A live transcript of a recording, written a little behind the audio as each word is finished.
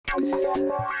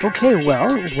Okay, well,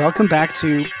 welcome back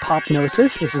to Pop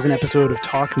Gnosis. This is an episode of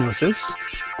Talk Gnosis.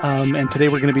 And today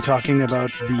we're going to be talking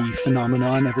about the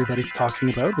phenomenon everybody's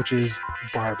talking about, which is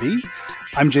Barbie.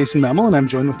 I'm Jason Mehmel, and I'm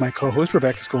joined with my co-host,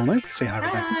 Rebecca Scolnick. Say hi,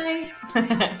 Rebecca.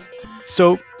 Hi.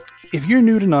 So, if you're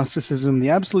new to Gnosticism, the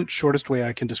absolute shortest way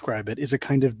I can describe it is a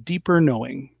kind of deeper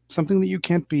knowing, something that you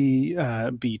can't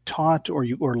be taught or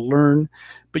learn,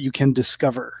 but you can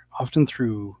discover, often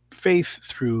through faith,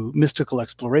 through mystical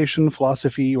exploration,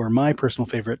 philosophy, or my personal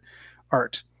favorite,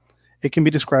 art. It can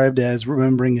be described as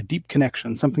remembering a deep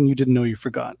connection, something you didn't know you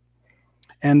forgot.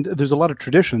 And there's a lot of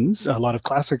traditions, a lot of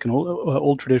classic and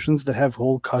old traditions that have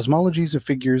whole cosmologies of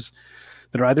figures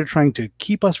that are either trying to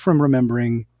keep us from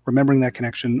remembering that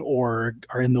connection or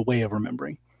are in the way of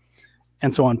remembering.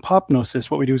 And so on Pop Gnosis,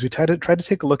 what we do is we try to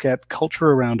take a look at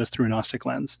culture around us through a Gnostic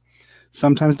lens.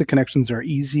 Sometimes the connections are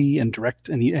easy and direct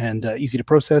and easy to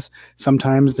process.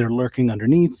 Sometimes they're lurking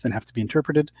underneath and have to be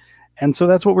interpreted. And so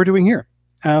that's what we're doing here.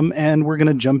 And we're going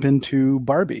to jump into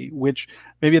Barbie, which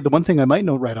maybe the one thing I might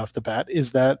note right off the bat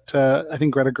is that I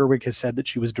think Greta Gerwig has said that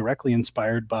she was directly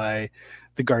inspired by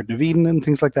the Garden of Eden and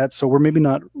things like that. So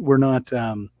we're not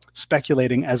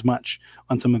speculating as much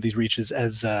on some of these reaches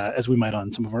as we might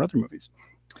on some of our other movies.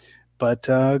 But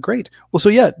great. Well, so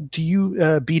yeah, do you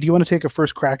want to take a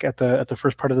first crack at the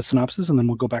first part of the synopsis, and then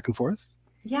we'll go back and forth?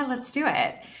 Yeah, let's do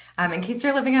it. In case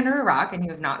you're living under a rock and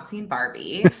you have not seen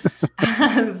Barbie,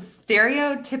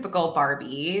 stereotypical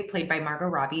Barbie, played by Margot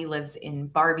Robbie, lives in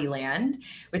Barbie Land,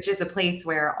 which is a place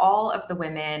where all of the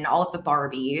women, all of the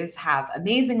Barbies, have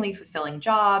amazingly fulfilling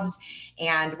jobs,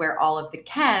 and where all of the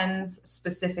Kens,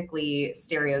 specifically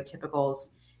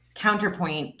stereotypical's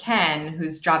counterpoint Ken,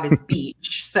 whose job is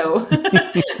beach. So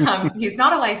he's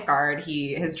not a lifeguard.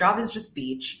 His job is just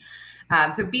beach.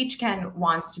 So Beach Ken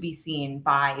wants to be seen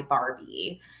by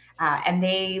Barbie. And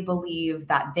they believe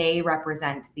that they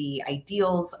represent the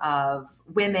ideals of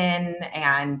women.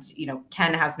 And,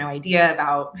 Ken has no idea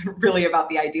about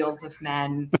the ideals of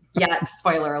men yet,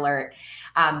 spoiler alert.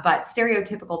 But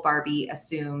stereotypical Barbie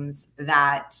assumes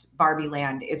that Barbie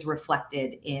Land is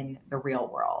reflected in the real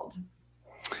world.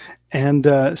 And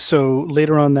so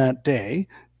later on that day,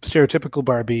 stereotypical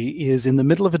Barbie is in the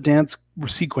middle of a dance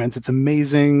sequence. It's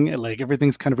amazing. Like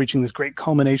everything's kind of reaching this great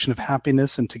culmination of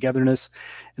happiness and togetherness.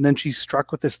 And then she's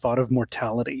struck with this thought of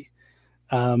mortality.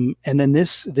 And then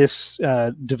this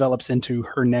develops into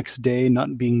her next day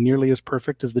not being nearly as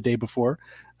perfect as the day before.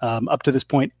 Up to this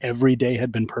point, every day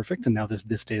had been perfect, and now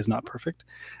this day is not perfect.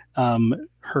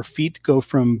 Her feet go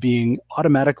from being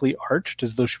automatically arched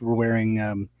as though she were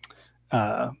wearing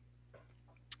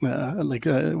what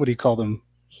do you call them?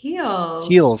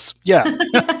 Heels. Yeah.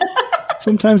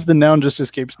 Sometimes the noun just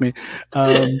escapes me.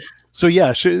 So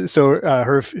yeah,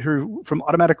 her from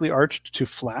automatically arched to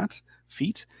flat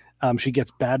feet. She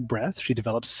gets bad breath. She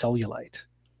develops cellulite.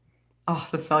 Oh,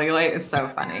 the cellulite is so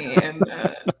funny in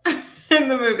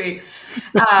the movie.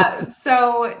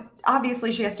 So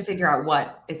obviously she has to figure out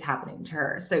what is happening to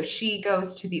her. So she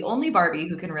goes to the only Barbie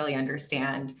who can really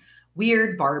understand,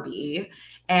 Weird Barbie.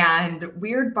 And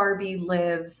Weird Barbie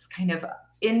lives kind of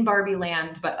in Barbie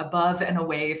Land, but above and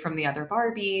away from the other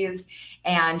Barbies.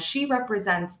 And she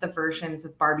represents the versions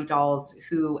of Barbie dolls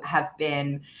who have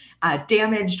been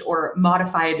damaged or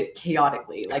modified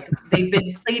chaotically. Like they've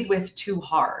been played with too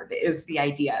hard is the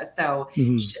idea. So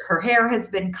her hair has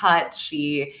been cut,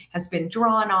 she has been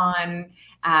drawn on,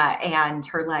 and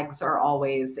her legs are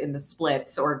always in the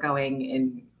splits or going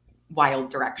in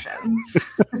wild directions.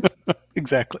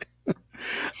 Exactly.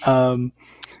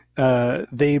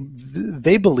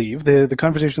 They believe the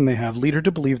conversation they have lead her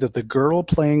to believe that the girl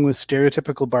playing with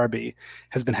stereotypical Barbie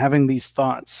has been having these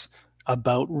thoughts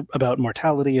about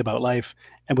mortality, about life,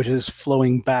 and which is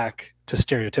flowing back to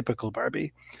stereotypical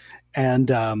Barbie. And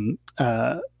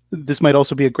this might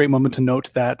also be a great moment to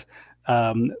note that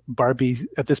Barbie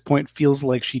at this point feels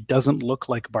like she doesn't look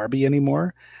like Barbie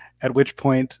anymore, at which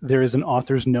point there is an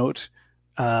author's note,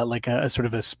 like a sort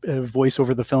of a voice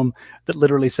over the film that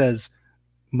literally says,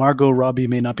 Margot Robbie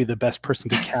may not be the best person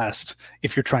to cast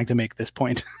if you're trying to make this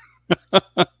point.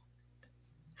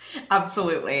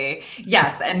 Absolutely.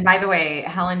 Yes. And by the way,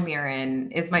 Helen Mirren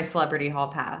is my celebrity hall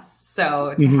pass.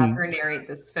 So to have her narrate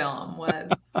this film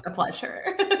was a pleasure.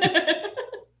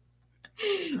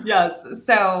 Yes.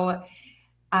 So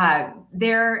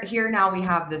here now we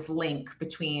have this link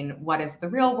between what is the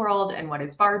real world and what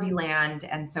is Barbie Land.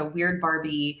 And so Weird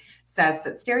Barbie says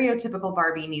that stereotypical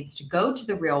Barbie needs to go to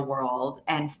the real world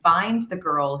and find the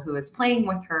girl who is playing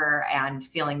with her and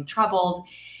feeling troubled.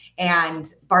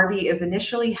 And Barbie is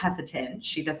initially hesitant.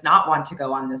 She does not want to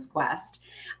go on this quest.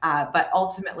 But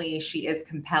ultimately, she is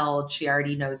compelled. She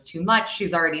already knows too much.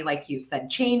 She's already, like you've said,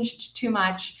 changed too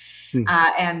much.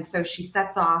 And so she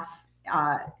sets off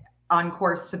on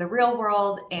course to the real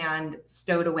world, and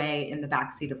stowed away in the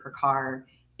backseat of her car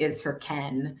is her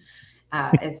Ken,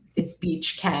 is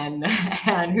Beach Ken,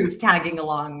 and who's tagging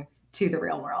along to the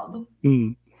real world.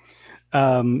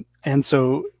 And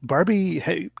so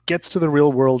Barbie gets to the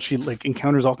real world. She like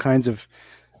encounters all kinds of.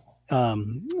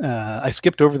 I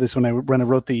skipped over this when I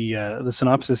wrote the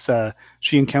synopsis.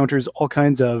 She encounters all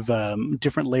kinds of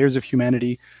different layers of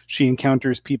humanity. She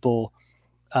encounters people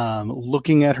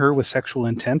looking at her with sexual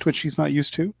intent, which she's not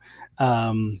used to.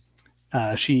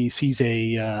 She sees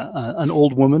an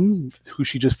old woman who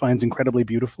she just finds incredibly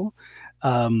beautiful.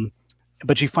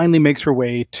 But she finally makes her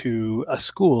way to a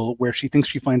school where she thinks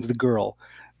she finds the girl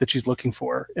that she's looking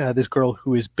for. This girl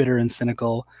who is bitter and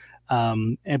cynical,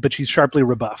 but she's sharply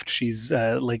rebuffed. She's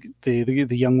like the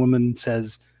young woman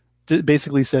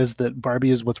basically says that Barbie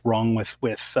is what's wrong with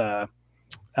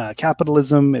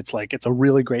capitalism. It's like it's a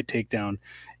really great takedown.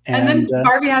 And then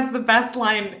Barbie has the best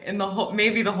line in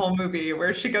maybe the whole movie,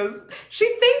 where she goes, "She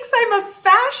thinks I'm a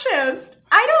fascist.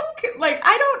 I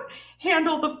don't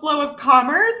handle the flow of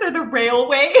commerce or the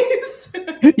railways."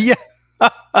 Yeah.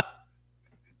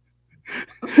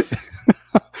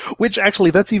 Which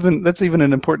actually, that's even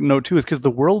an important note too, is because the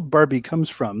world Barbie comes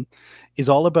from is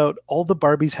all about all the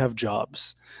Barbies have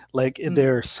jobs. Like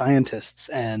they're scientists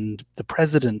and the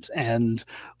president and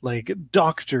like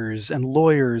doctors and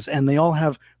lawyers, and they all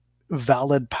have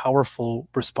valid, powerful,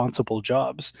 responsible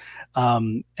jobs.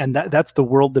 And that's the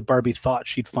world that Barbie thought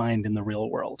she'd find in the real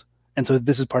world. And so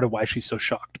this is part of why she's so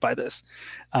shocked by this.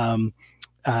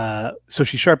 So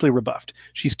she's sharply rebuffed.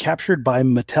 She's captured by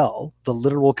Mattel, the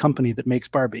literal company that makes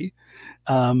Barbie,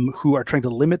 who are trying to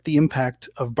limit the impact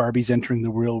of Barbies entering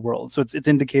the real world. So it's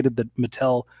indicated that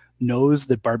Mattel knows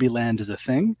that Barbie Land is a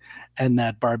thing, and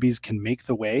that Barbies can make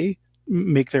their way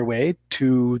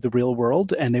to the real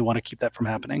world, and they want to keep that from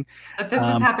happening. But this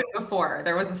has happened before.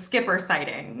 There was a skipper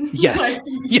sighting, yes, like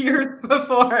years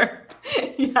before.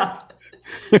 Yeah.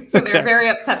 So they're very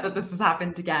upset that this has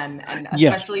happened again, and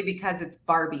especially because it's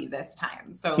Barbie this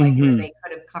time. So like where they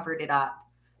could have covered it up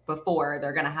before,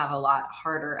 they're going to have a lot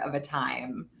harder of a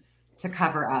time to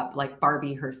cover up like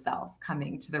Barbie herself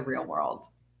coming to the real world.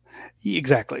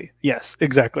 Exactly. Yes,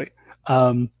 exactly.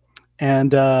 And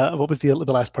what was the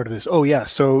last part of this? Oh yeah,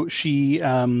 so she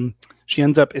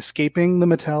ends up escaping the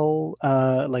Mattel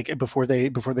like before they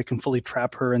can fully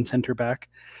trap her and send her back.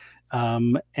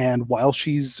 And while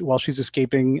she's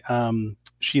escaping,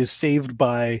 she is saved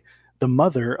by the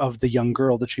mother of the young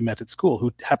girl that she met at school,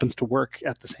 who happens to work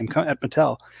at at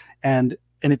Mattel, and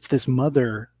it's this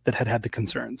mother that had the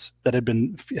concerns, that had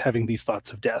been having these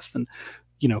thoughts of death and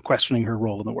questioning her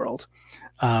role in the world.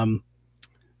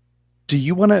 Do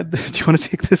you want to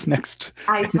take this next?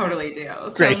 I totally do.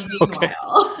 Great. So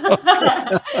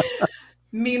meanwhile,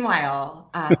 Meanwhile,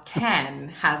 Ken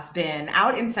has been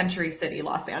out in Century City,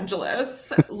 Los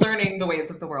Angeles, learning the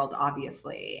ways of the world,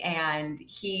 obviously. And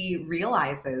he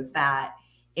realizes that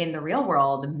in the real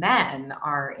world, men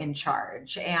are in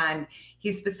charge. And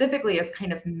he specifically is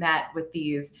kind of met with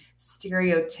these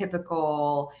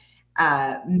stereotypical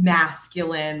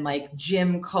masculine, like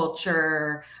gym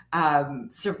culture,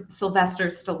 Sylvester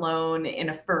Stallone in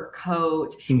a fur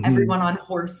coat, everyone on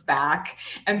horseback.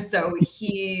 And so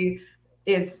he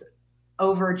is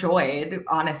overjoyed,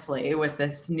 honestly, with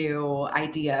this new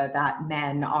idea that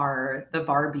men are the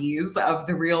Barbies of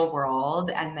the real world,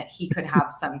 and that he could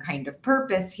have some kind of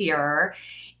purpose here.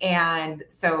 And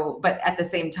so, but at the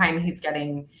same time, he's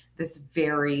getting this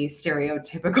very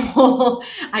stereotypical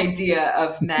idea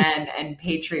of men and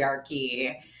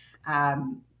patriarchy,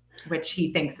 which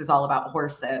he thinks is all about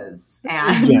horses.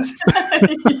 And yes.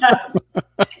 Yes.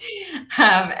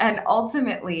 And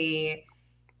ultimately,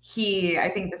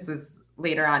 I think this is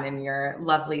later on in your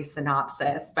lovely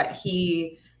synopsis, but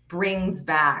he brings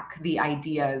back the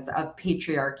ideas of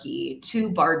patriarchy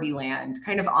to Barbie Land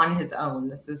kind of on his own.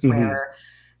 This is where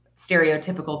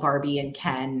stereotypical Barbie and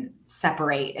Ken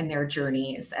separate in their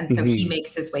journeys. And so he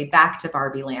makes his way back to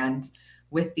Barbie Land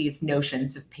with these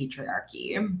notions of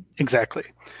patriarchy. Exactly.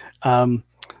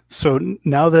 So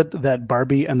now that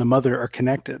Barbie and the mother are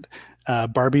connected,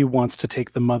 Barbie wants to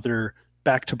take the mother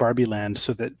back to Barbie Land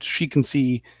so that she can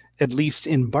see, at least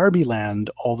in Barbie Land,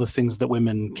 all the things that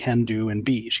women can do and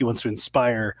be. She wants to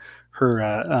inspire her,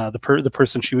 the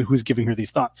person who's giving her these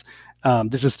thoughts.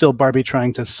 This is still Barbie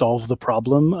trying to solve the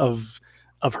problem of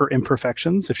her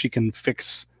imperfections. If she can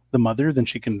fix the mother, then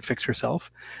she can fix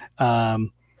herself.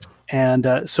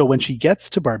 And so when she gets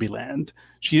to Barbie Land,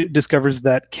 she discovers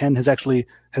that Ken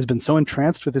has been so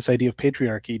entranced with this idea of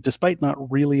patriarchy, despite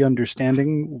not really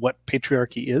understanding what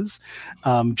patriarchy is,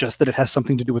 just that it has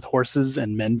something to do with horses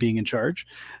and men being in charge.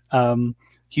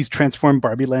 He's transformed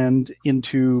Barbie Land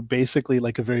into basically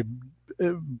like a very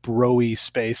broy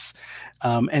space,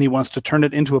 and he wants to turn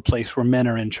it into a place where men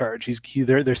are in charge.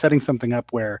 They're setting something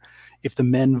up where if the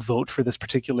men vote for this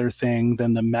particular thing,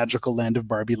 then the magical land of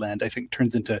Barbie Land, I think,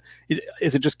 turns into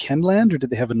is it just Ken Land, or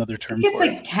did they have another I think term it's for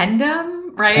it? like kendom,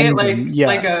 right? Kendom,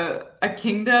 Like yeah, a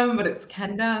kingdom, but it's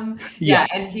kendom. yeah. Yeah,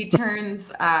 and he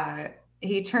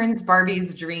turns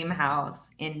Barbie's dream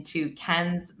house into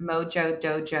Ken's Mojo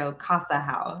Dojo Casa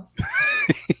House.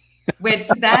 Which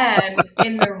then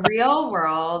in the real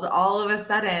world, all of a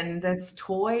sudden, this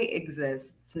toy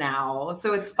exists now.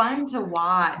 So it's fun to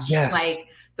watch Yes. like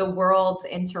the worlds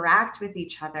interact with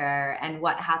each other and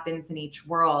what happens in each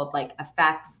world like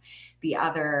affects the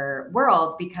other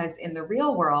world, because in the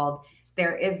real world,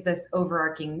 there is this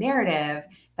overarching narrative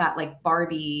that like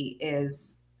Barbie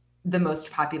is the most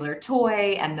popular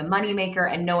toy and the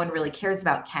moneymaker, and no one really cares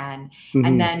about Ken. And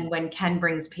Hmm. then when Ken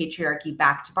brings patriarchy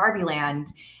back to Barbie Land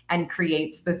and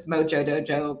creates this Mojo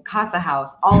Dojo Casa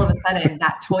House, all of a sudden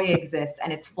that toy exists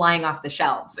and it's flying off the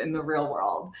shelves in the real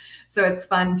world. So it's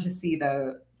fun to see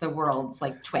the worlds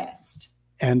like twist.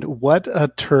 And what a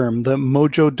term, the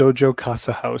Mojo Dojo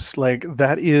Casa House. Like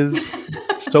that is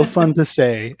so fun to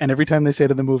say. And every time they say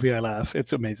it in the movie, I laugh.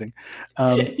 It's amazing.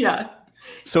 Yeah.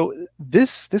 So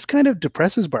this kind of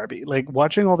depresses Barbie. Like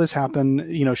watching all this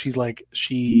happen, she's like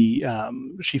she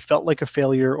felt like a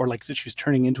failure, or like that she was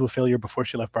turning into a failure before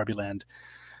she left Barbie Land.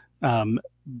 Um,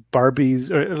 Barbie's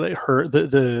or like, her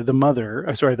the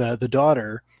mother, sorry, the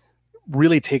daughter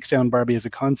really takes down Barbie as a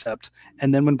concept.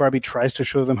 And then when Barbie tries to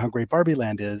show them how great Barbie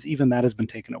Land is, even that has been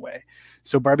taken away.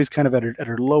 So Barbie's kind of at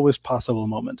her lowest possible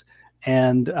moment.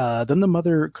 And then the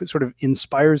mother sort of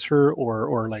inspires her,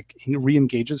 or like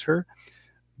re-engages her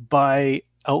by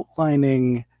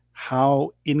outlining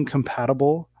how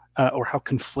incompatible or how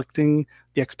conflicting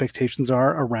the expectations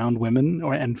are around women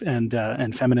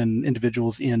and feminine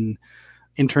individuals in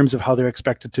terms of how they're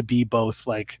expected to be both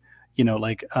like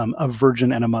a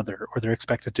virgin and a mother, or they're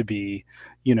expected to be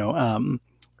you know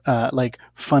like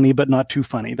funny but not too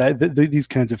funny, these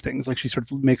kinds of things. Like she sort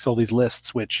of makes all these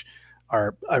lists which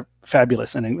are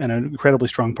fabulous and an incredibly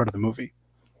strong part of the movie.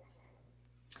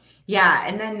 Yeah,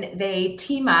 and then they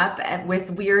team up with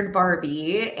Weird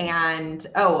Barbie, and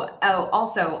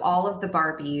also all of the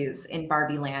Barbies in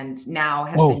Barbie Land now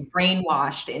have Oh, been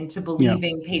brainwashed into yeah.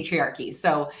 believing patriarchy.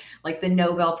 So, like the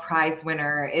Nobel Prize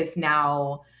winner is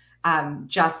now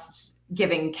just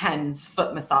giving Ken's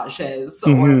foot massages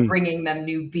or Hmm. bringing them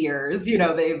new beers.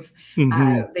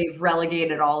 Hmm. They've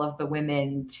relegated all of the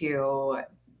women to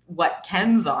what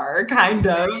Kens are, kind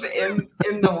of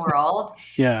in the world.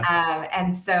 Yeah.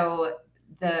 And so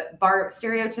the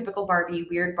stereotypical Barbie,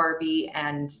 weird Barbie,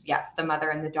 and yes, the mother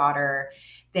and the daughter,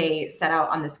 they set out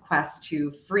on this quest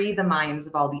to free the minds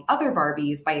of all the other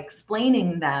Barbies by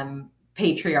explaining them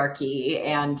patriarchy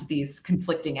and these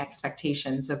conflicting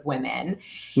expectations of women.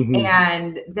 Hmm.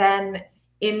 And then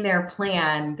in their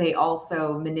plan, they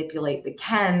also manipulate the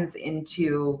Kens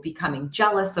into becoming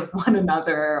jealous of one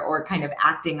another or kind of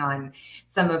acting on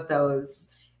some of those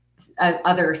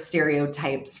other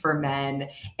stereotypes for men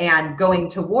and going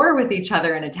to war with each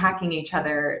other and attacking each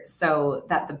other so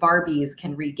that the Barbies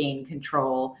can regain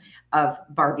control of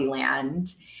Barbie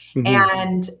Land. Hmm.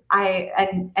 And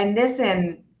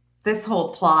this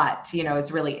whole plot,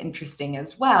 is really interesting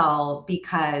as well,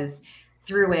 because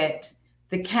through it,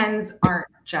 the Kens aren't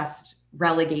just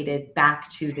relegated back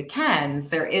to the Kens.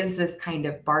 There is this kind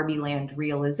of Barbie Land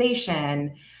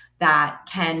realization that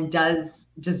Ken does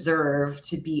deserve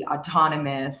to be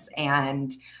autonomous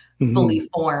and fully Hmm.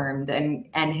 formed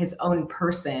and his own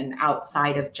person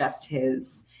outside of just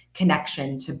his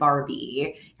connection to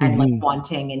Barbie and like Hmm.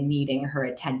 wanting and needing her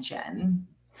attention.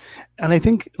 And I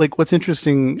think like what's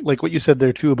interesting, like what you said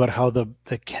there too about how the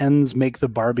Kens make the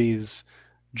Barbies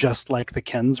just like the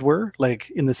Kens were, like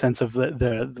in the sense of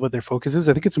the what their focus is.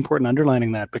 I think it's important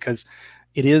underlining that because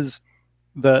it is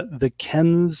the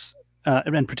Kens,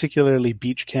 and particularly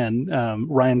Beach Ken,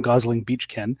 Ryan Gosling Beach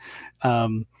Ken,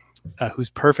 um, who's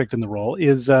perfect in the role,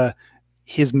 is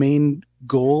his main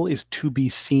goal is to be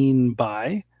seen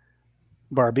by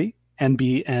Barbie and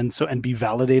be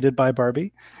validated by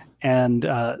Barbie, and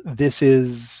this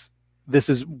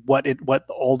is what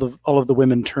all of the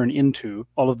women turn into,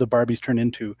 all of the Barbies turn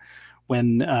into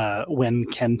when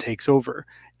Ken takes over.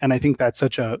 And I think that's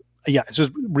such a, yeah, it's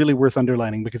just really worth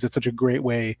underlining because it's such a great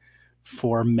way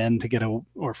for men to get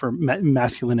or for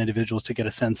masculine individuals to get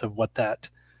a sense of what that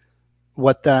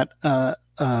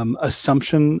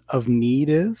assumption of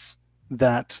need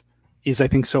that is, I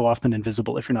think, so often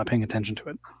invisible if you're not paying attention to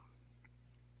it.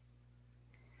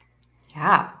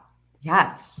 Yeah.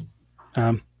 Yes.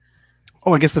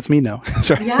 Oh, I guess that's me now.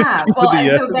 Sorry. Yeah. Well,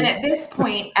 and so then at this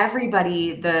point,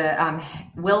 everybody,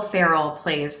 Will Ferrell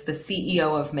plays the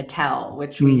CEO of Mattel,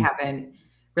 which we haven't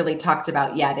really talked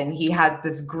about yet. And he has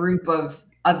this group of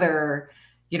other,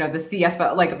 the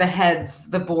CFO, like the heads,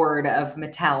 the board of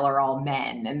Mattel are all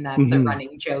men. And that's a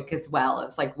running joke as well.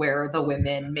 It's like, where are the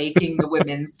women making the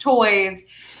women's toys?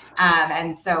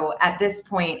 And so at this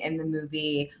point in the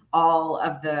movie, all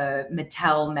of the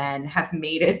Mattel men have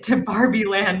made it to Barbie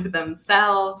Land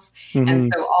themselves.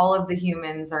 And so all of the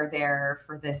humans are there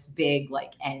for this big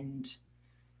like end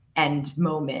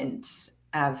moment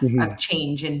of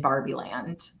change in Barbie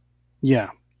Land. Yeah,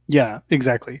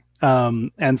 exactly.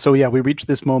 And so, yeah, we reach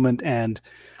this moment, and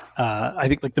I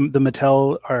think like the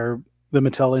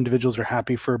Mattel individuals are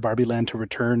happy for Barbie Land to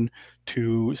return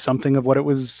to something of what it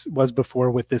was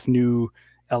before, with this new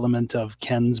element of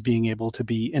Kens being able to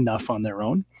be enough on their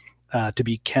own, to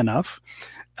be Ken-uff.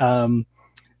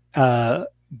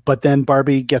 But then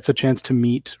Barbie gets a chance to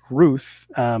meet Ruth,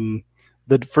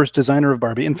 the first designer of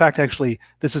Barbie. In fact, actually,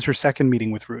 this is her second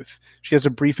meeting with Ruth. She has a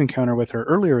brief encounter with her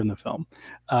earlier in the film.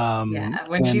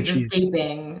 When she's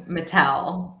escaping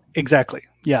Mattel. Exactly.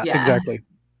 Yeah, exactly.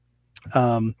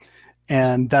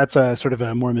 And that's a sort of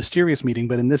a more mysterious meeting.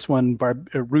 But in this one,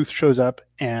 Ruth shows up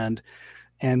and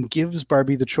gives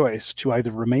Barbie the choice to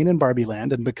either remain in Barbie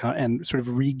Land and sort of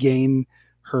regain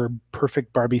her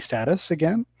perfect Barbie status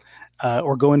again,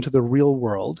 or go into the real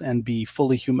world and be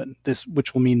fully human.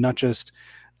 Which will mean not just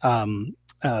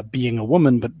being a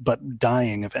woman, but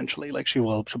dying eventually. Like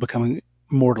she'll become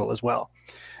mortal as well.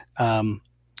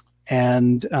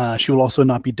 And she will also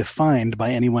not be defined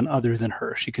by anyone other than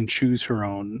her. She can choose her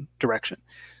own direction.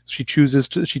 She chooses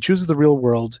the real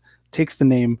world, takes the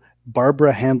name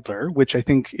Barbara Handler, which I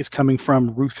think is coming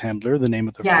from Ruth Handler, the name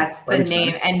of the it's the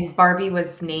name. And Barbie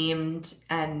was named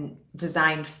and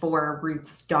designed for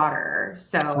Ruth's daughter,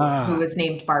 who was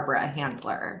named Barbara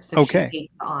Handler. So she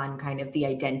takes on kind of the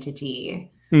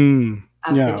identity of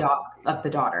the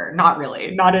daughter. Not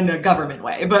really, not in a government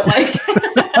way, but like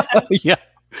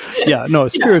no,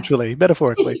 spiritually,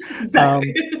 metaphorically.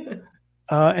 Exactly.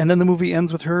 And then the movie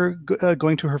ends with her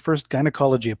going to her first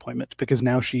gynecology appointment because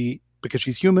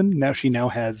she's human. Now she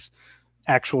has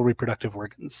actual reproductive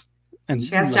organs. And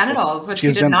she has genitals, which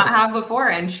she did not have before.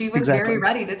 And she was very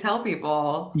ready to tell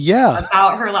people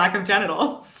about her lack of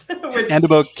genitals. And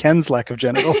about Ken's lack of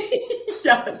genitals.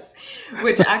 Yes.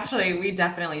 Which actually, we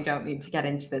definitely don't need to get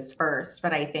into this first.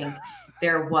 But I think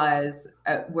there was,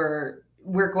 we're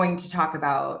going to talk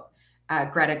about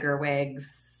Greta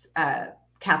Gerwig's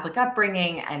Catholic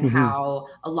upbringing and how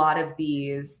a lot of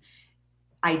these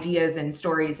ideas and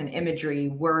stories and imagery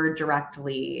were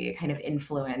directly kind of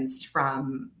influenced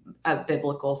from a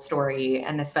biblical story,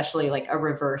 and especially like a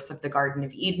reverse of the Garden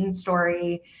of Eden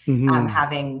story,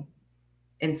 having,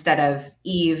 instead of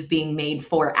Eve being made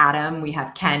for Adam, we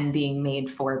have Ken being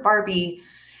made for Barbie.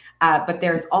 But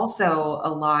there's also a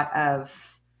lot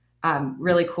of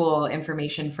really cool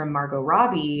information from Margot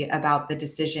Robbie about the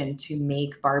decision to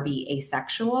make Barbie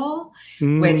asexual,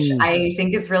 which I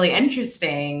think is really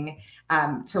interesting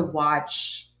to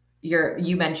watch.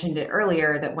 You mentioned it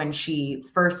earlier that when she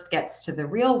first gets to the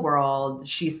real world,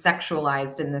 she's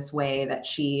sexualized in this way that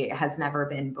she has never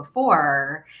been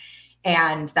before.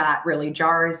 And that really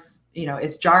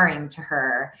is jarring to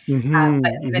her.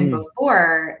 But even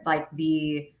before, like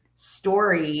the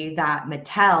story that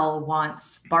Mattel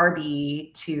wants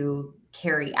Barbie to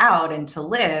carry out and to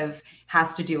live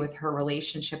has to do with her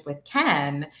relationship with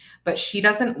Ken, but she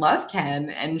doesn't love Ken,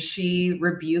 and she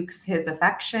rebukes his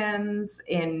affections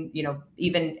even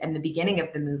in the beginning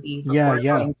of the movie before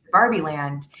going to Barbie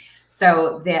Land.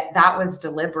 So that was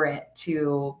deliberate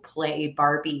to play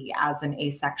Barbie as an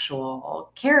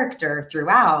asexual character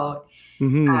throughout,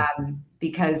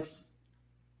 because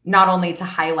not only to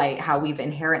highlight how we've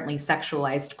inherently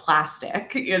sexualized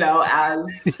plastic,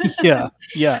 as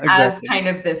exactly. as kind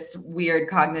of this weird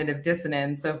cognitive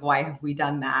dissonance of why have we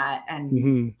done that,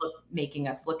 and making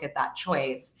us look at that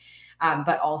choice.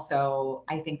 But also,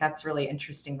 I think that's really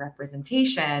interesting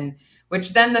representation,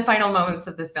 which then the final moments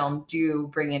of the film do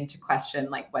bring into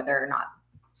question, like whether or not,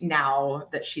 now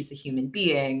that she's a human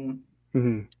being,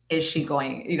 is she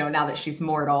going, now that she's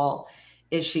mortal,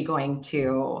 is she going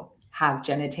to have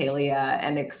genitalia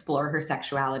and explore her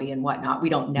sexuality and whatnot? We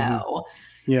don't know.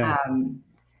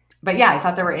 But yeah, I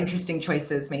thought there were interesting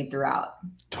choices made throughout.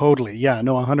 Totally. Yeah,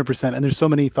 no, 100%. And there's so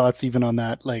many thoughts even on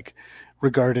that, like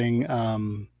regarding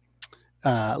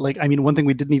like, I mean, one thing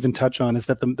we didn't even touch on is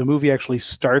that the movie actually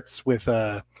starts with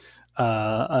a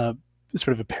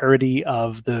sort of a parody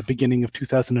of the beginning of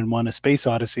 2001 A Space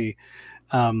Odyssey,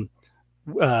 um,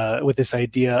 with this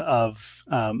idea of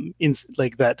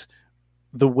like that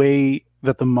the way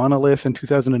that the monolith in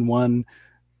 2001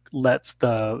 lets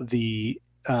the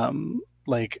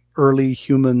early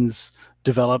humans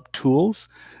develop tools.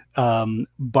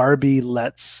 Barbie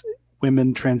lets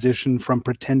women transition from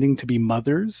pretending to be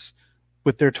mothers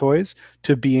with their toys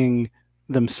to being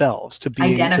themselves, to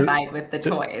being Identified with the to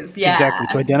toys. exactly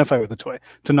to Yeah. identify with the toy,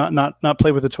 to not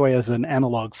play with the toy as an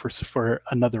analog for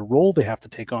another role they have to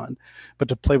take on, but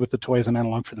to play with the toy as an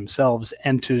analog for themselves,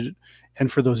 and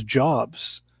for those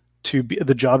jobs to be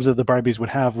the jobs that the Barbies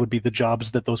would be the jobs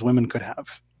that those women could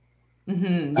have.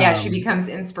 Yeah, she Um, becomes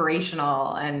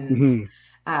inspirational and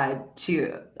mhm,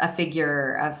 to a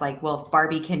figure of like, well, if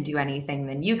Barbie can do anything,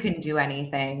 then you can do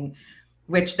anything,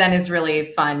 which then is really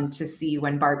fun to see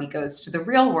when Barbie goes to the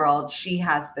real world. She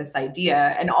has this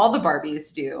idea, and all the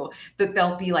Barbies do, that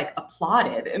they'll be like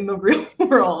applauded in the real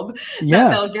world, that yeah.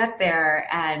 they'll get there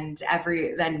and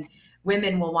then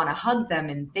women will want to hug them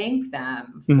and thank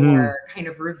them Hmm. for kind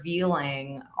of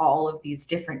revealing all of these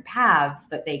different paths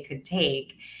that they could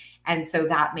take. And so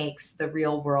that makes the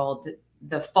real world,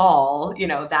 the fall,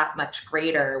 that much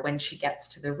greater when she gets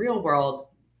to the real world,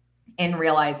 in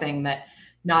realizing that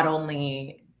not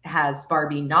only has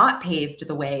Barbie not paved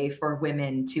the way for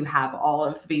women to have all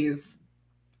of these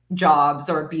jobs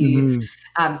or be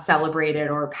Hmm. celebrated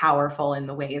or powerful in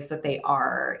the ways that they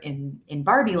are in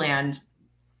Barbie land,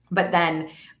 but then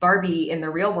Barbie in the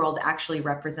real world actually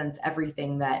represents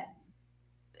everything that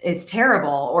is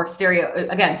terrible or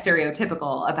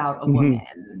stereotypical about a Hmm.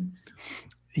 woman.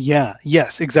 Yeah.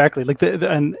 Yes. Exactly. Like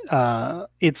and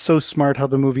it's so smart how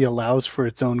the movie allows for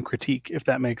its own critique, if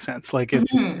that makes sense. Like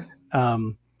Mhm.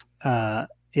 um,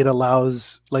 it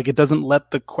allows, like, it doesn't let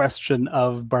the question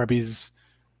of Barbie's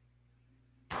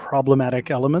problematic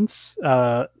elements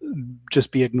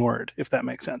just be ignored, if that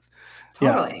makes sense.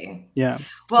 Yeah. Totally. Yeah.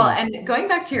 Well, Uh, and going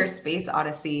back to your space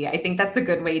odyssey, I think that's a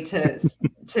good way to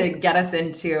get us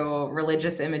into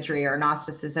religious imagery or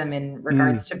Gnosticism in mm,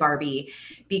 regards to Barbie,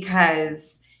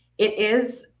 because it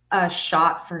is a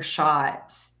shot for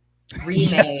shot yes.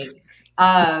 remake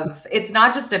of, it's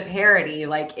not just a parody,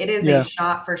 like it is a Yeah.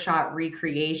 shot for shot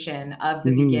recreation of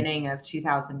the Hmm. beginning of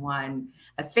 2001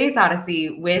 A Space Odyssey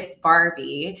with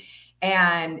Barbie.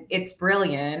 And it's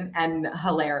brilliant and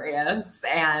hilarious,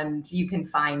 and you can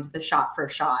find the shot for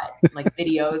shot like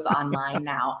videos online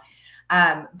now.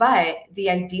 But the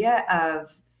idea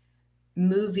of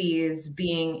movies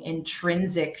being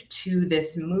intrinsic to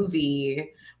this movie,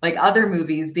 like other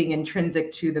movies being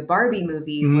intrinsic to the Barbie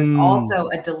movie, was Mm, also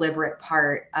a deliberate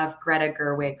part of Greta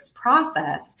Gerwig's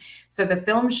process. So the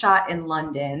film shot in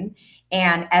London,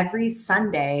 and every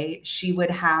Sunday she would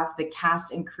have the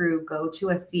cast and crew go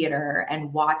to a theater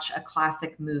and watch a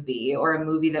classic movie or a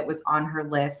movie that was on her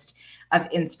list of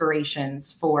inspirations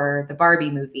for the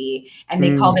Barbie movie. And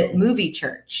they called mm. it movie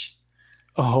church.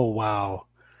 Oh, wow.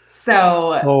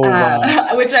 So, Oh,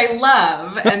 wow. which I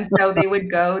love. And so they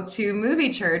would go to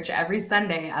movie church every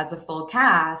Sunday as a full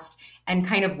cast and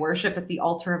kind of worship at the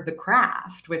altar of the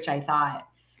craft, which I thought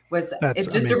That's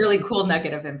it's just a really amazing. cool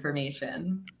nugget of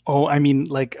information. Oh, I mean,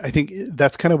 like, I think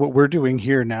that's kind of what we're doing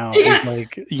here now is Yeah,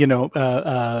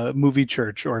 like, movie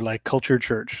church or like culture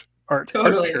church, art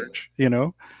totally. church, you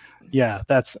know? Yeah,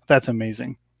 that's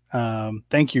amazing.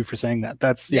 Thank you for saying that.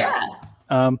 That's yeah. Yeah.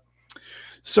 Um,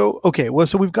 so okay, well,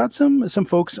 so we've got some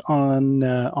folks on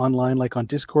online, like on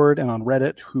Discord and on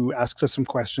Reddit, who asked us some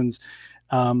questions.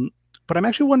 But I'm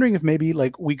actually wondering if maybe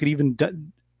like we could even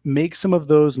make some of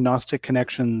those Gnostic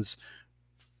connections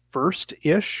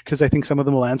first-ish, because I think some of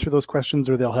them will answer those questions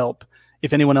or they'll help.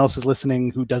 If anyone else is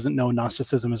listening who doesn't know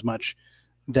Gnosticism as much,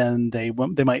 then they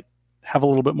might have a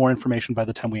little bit more information by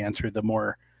the time we answer the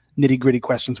more nitty-gritty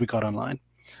questions we got online.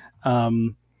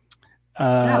 Um,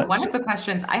 Yeah. One so of the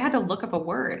questions, I had to look up a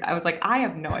word. I was like, I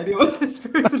have no idea what this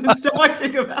person is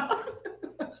talking about.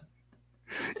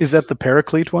 is that the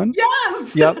Paraclete one?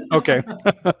 Yes. Yep. Okay.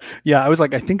 Yeah, I was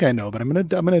like, I think I know, but I'm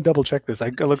gonna double check this. I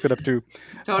looked it up too.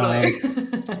 Um,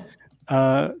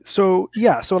 Totally. so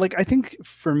yeah, so like I think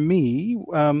for me,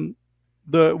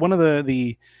 the one of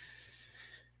the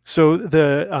so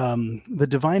the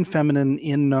divine feminine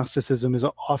in Gnosticism is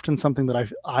often something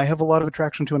that I have a lot of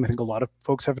attraction to, and I think a lot of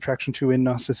folks have attraction to in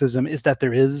Gnosticism, is that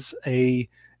there is a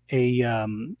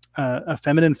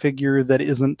feminine figure that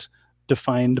isn't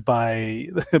defined by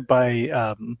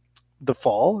by the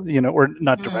fall, or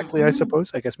not directly, I Mm-hmm.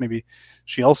 suppose. I guess maybe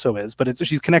she also is, but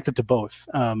she's connected to both,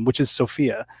 which is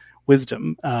Sophia,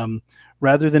 wisdom.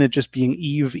 Rather than it just being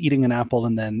Eve eating an apple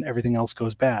and then everything else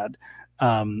goes bad,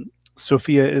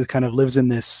 Sophia kind of lives in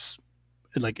this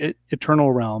like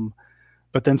eternal realm,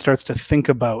 but then starts to think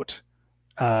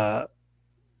uh,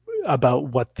 about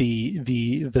what the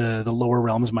lower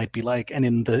realms might be like, and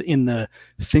in the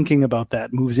thinking about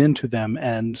that, moves into them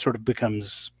and sort of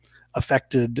becomes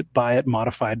affected by it,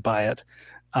 modified by it.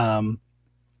 um,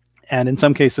 and in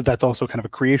some cases that's also kind of a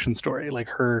creation story, like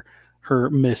her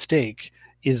mistake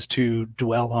is to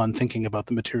dwell on thinking about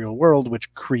the material world,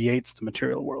 which creates the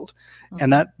material world. And Mm-hmm.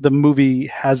 that the movie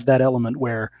has that element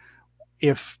where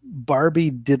if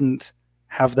Barbie didn't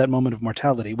have that moment of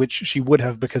mortality, which she would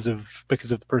have because of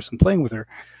the person playing with her,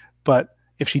 but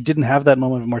if she didn't have that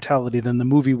moment of mortality, then the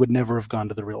movie would never have gone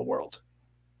to the real world.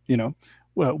 You know,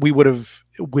 well, we would have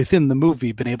within the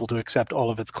movie been able to accept all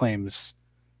of its claims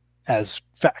as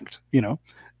fact.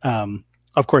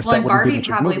 Of course, Well, that and wouldn't be much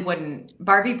of a movie.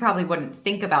 Barbie probably wouldn't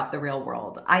think about the real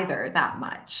world either that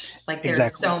much. Like there's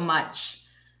Exactly. so much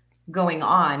going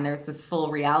on. There's this full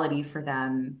reality for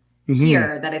them Hmm.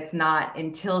 here that it's not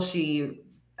until she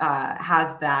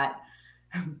has that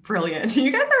brilliant. Do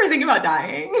you guys ever think about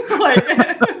dying? Like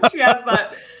she has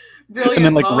that And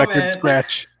then brilliant like record moment.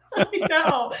 scratch. I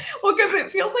know. Well, because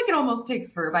it feels like it almost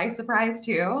takes her by surprise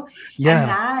too. And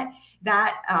Yeah.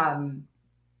 that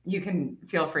you can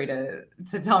feel free to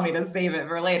tell me to save it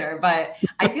for later. But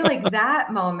I feel like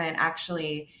that moment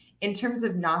actually, in terms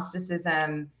of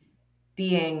Gnosticism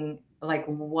being like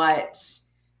what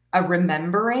a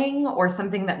remembering or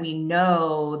something that we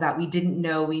know that we didn't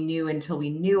know we knew until we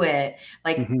knew it,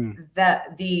 like Hmm.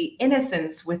 the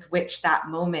innocence with which that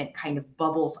moment kind of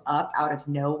bubbles up out of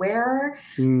nowhere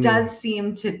Mm. does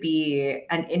seem to be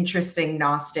an interesting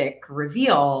Gnostic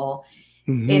reveal,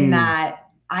 in Hmm. that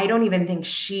I don't even think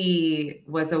she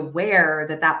was aware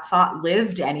that that thought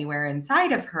lived anywhere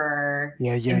inside of her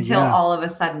Yeah, yeah, until yeah. all of a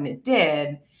sudden it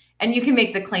did. And you can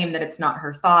make the claim that it's not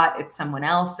her thought, it's someone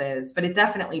else's, but it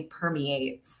definitely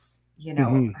permeates,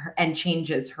 Hmm. and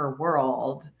changes her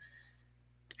world.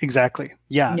 Exactly.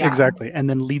 Yeah, Yeah. exactly. And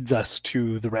then leads us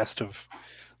to the rest of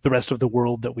the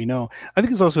world that we know. I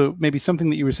think it's also maybe something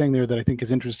that you were saying there that I think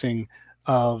is interesting,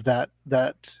 of that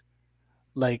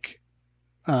like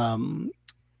um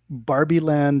Barbie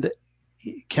Land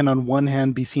can on one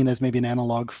hand be seen as maybe an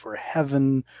analog for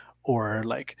heaven, or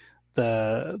like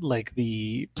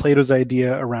the Plato's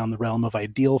idea around the realm of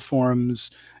ideal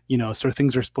forms, sort of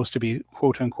things are supposed to be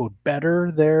quote unquote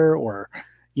better there, or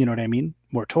you know what I mean,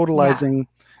 more Yeah. totalizing.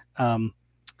 um,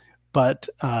 but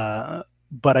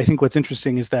I think what's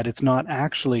interesting is that it's not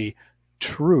actually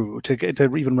true.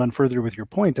 To even run further with your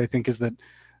point, I think is that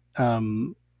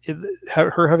um, it,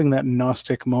 her having that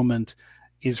Gnostic moment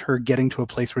is her getting to a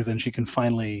place where then she can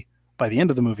finally, by the end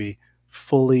of the movie,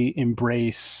 fully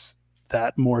embrace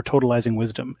that more totalizing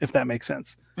wisdom, if that makes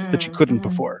sense, that she couldn't Mm-hmm.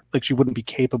 before. Like she wouldn't be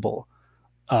capable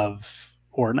of,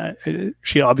 or not,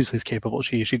 she obviously is capable.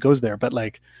 She goes there, but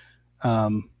like,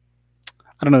 um,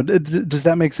 I don't know. Does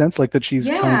that make sense? Like that she's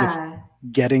kind of Yeah.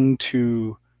 getting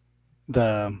to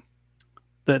the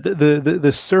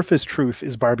the surface truth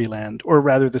is Barbie Land, or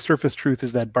rather, the surface truth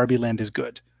is that Barbie Land is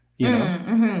good. You know.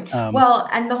 Mm-hmm. Um, Well,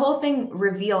 and the whole thing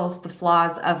reveals the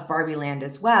flaws of Barbie Land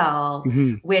as well,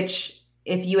 mhm. which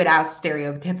if you had asked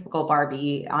stereotypical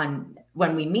Barbie on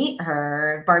when we meet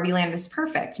her, Barbie Land is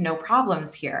perfect, no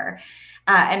problems here.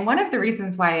 And one of the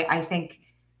reasons why I think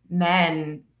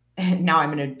men, now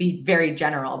I'm going to be very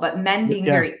general, but men being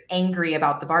Yeah. very angry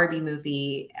about the Barbie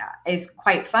movie is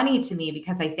quite funny to me,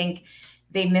 because I think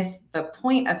they miss the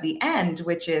point of the end,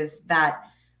 which is that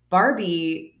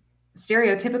Barbie,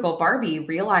 stereotypical Barbie,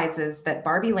 realizes that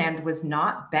Barbie Land was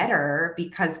not better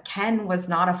because Ken was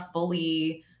not a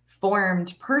fully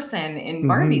formed person in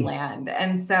Barbie Hmm. Land.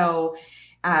 And so,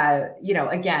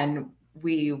 again,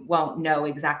 we won't know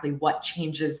exactly what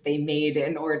changes they made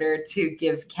in order to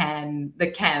give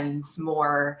the Kens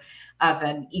more of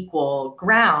an equal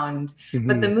ground.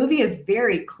 But the Hmm. movie is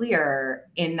very clear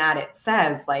in that it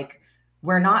says, like,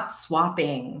 we're not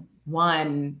swapping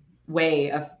one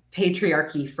way of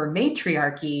patriarchy for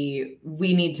matriarchy.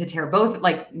 We need to tear both,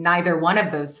 like, neither one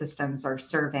of those systems are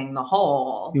serving the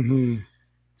whole. Hmm.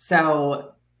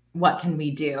 So what can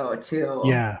we do to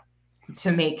Yeah.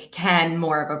 make Ken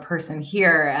more of a person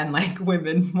here, and like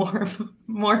women more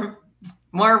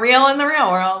real in the real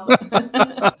world?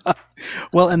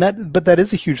 Well, but that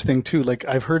is a huge thing too. Like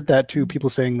I've heard that too. People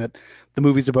saying that the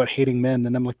movie's about hating men,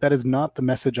 and I'm like, that is not the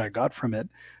message I got from it.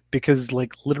 because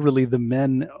like literally the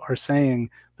men are saying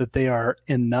that they are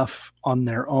enough on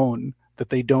their own, that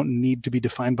they don't need to be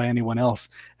defined by anyone else,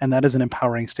 and that is an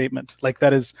empowering statement. Like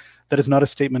that is not a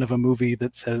statement of a movie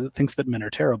that says thinks that men are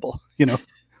terrible, you know.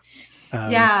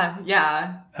 um, Yeah,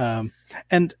 yeah. um,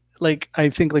 and like I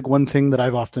think like one thing that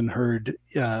I've often heard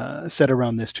said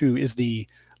around this too is the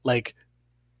like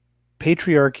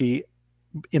patriarchy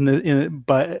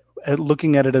but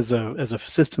looking at it as a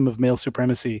system of male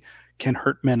supremacy can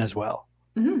hurt men as well.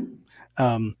 Mhm.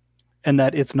 um, and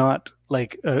that it's not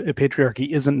like a patriarchy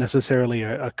isn't necessarily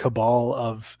a cabal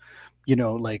of,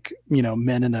 like,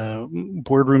 men in a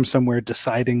boardroom somewhere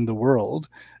deciding the world,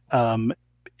 um,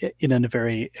 in a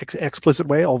very explicit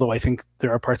way. Although I think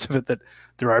there are parts of it that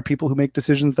there are people who make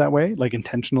decisions that way, like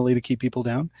intentionally to keep people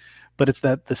down. But it's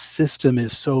that the system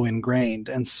is so ingrained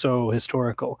and so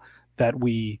historical that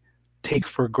we take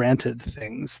for granted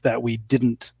things that we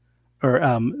didn't, or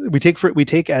we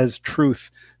take as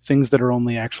truth things that are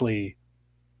only actually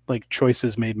like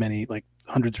choices made many like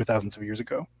hundreds or thousands of years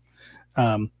ago.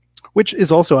 um, which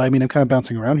is also, I mean, I'm kind of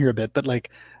bouncing around here a bit, but like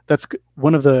that's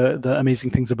one of the amazing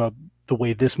things about the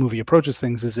way this movie approaches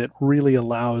things is it really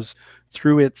allows,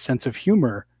 through its sense of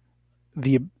humor,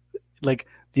 the like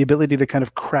the ability to kind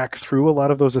of crack through a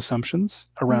lot of those assumptions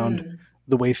around Mm.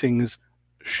 the way things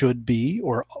should be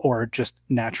or just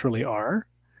naturally are,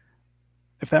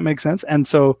 if that makes sense. And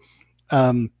so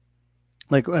um,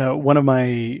 one of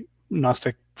my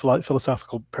Gnostic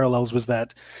philosophical parallels was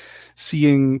that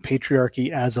seeing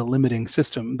patriarchy as a limiting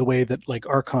system, the way that like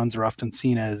archons are often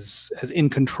seen as in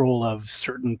control of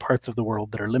certain parts of the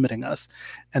world that are limiting us,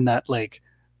 and that like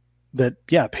that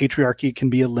yeah, patriarchy can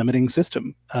be a limiting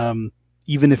system,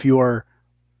 even if you're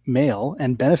male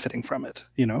and benefiting from it,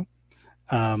 you know.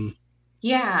 Um,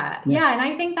 Yeah, yeah. yeah, and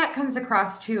I think that comes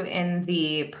across too in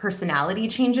the personality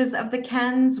changes of the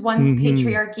Kens once Mm-hmm.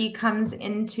 patriarchy comes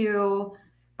into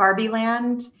Barbie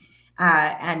Land,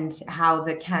 and how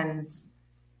the Kens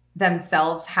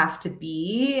themselves have to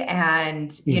be. And,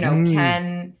 Mm-hmm.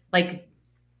 Ken, like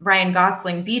Ryan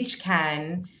Gosling Beach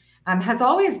Ken, has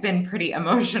always been pretty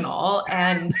emotional.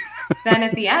 And then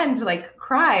at the end, like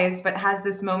cries, but has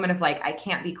this moment of like, I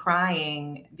can't be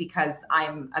crying because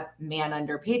I'm a man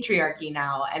under patriarchy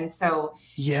now. And so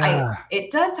Yeah.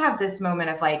 it does have this moment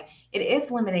of like, it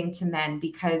is limiting to men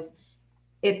because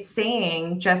it's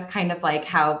saying just kind of like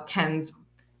how Ken's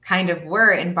kind of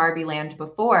were in Barbie Land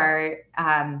before.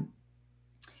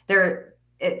 They're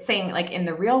it's saying like in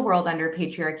the real world under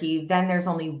patriarchy, then there's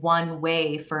only one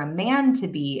way for a man to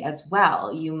be as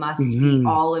well. You must be Mm-hmm.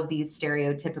 all of these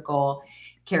stereotypical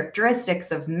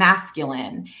characteristics of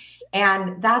masculine.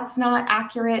 And that's not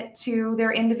accurate to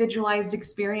their individualized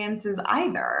experiences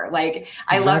either. Like,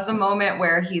 I love the Exactly. moment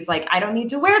where he's like, I don't need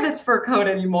to wear this fur coat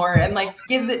anymore, and like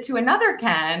gives it to another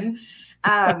Ken.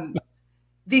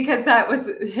 Because that was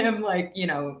him, like,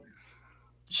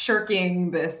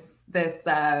 shirking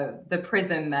the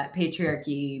prison that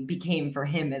patriarchy became for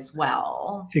him as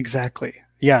well. Exactly.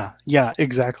 Yeah. Yeah.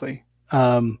 Exactly.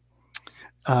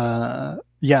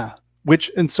 Yeah.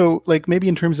 Which, and so like maybe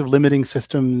in terms of limiting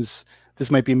systems, this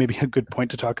might be maybe a good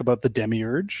point to talk about the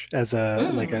demiurge as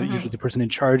a like a usually Mm-hmm. the person in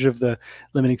charge of the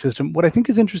limiting system. What I think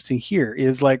is interesting here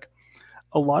is like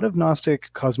a lot of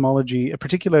Gnostic cosmology,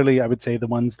 particularly I would say the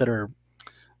ones that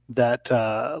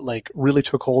like really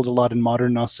took hold a lot in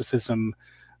modern Gnosticism,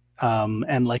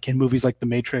 and like in movies like The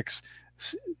Matrix,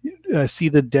 see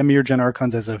the demiurge and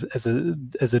archons as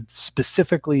a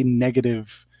specifically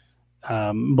negative,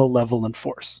 malevolent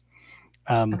force.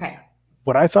 Um, Okay.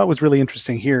 what I thought was really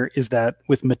interesting here is that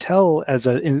with Mattel as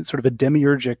in sort of a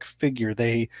demiurgic figure,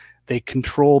 they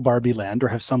control Barbie Land or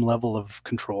have some level of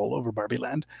control over Barbie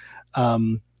Land,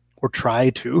 or try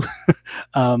to.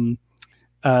 um,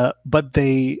 but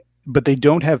they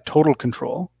don't have total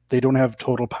control. They don't have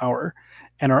total power,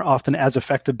 and are often as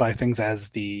affected by things as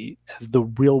the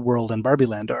real world and Barbie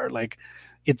Land are. Like,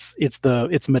 it's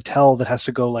Mattel that has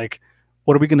to go like,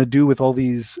 what are we going to do with all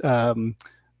these?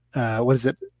 What is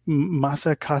it?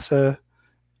 Masa Casa.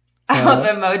 Oh, Uh, the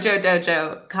Mojo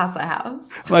Dojo Casa House.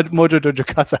 Mojo Dojo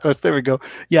Casa House. There we go.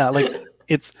 Yeah, like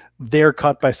they're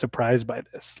caught by surprise by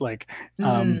this. Like,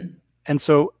 Mm-hmm. and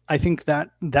so I think that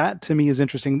to me is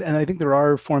interesting, and I think there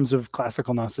are forms of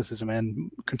classical Gnosticism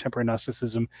and contemporary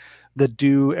Gnosticism that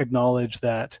do acknowledge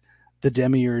that the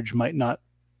demiurge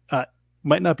uh,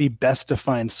 might not be best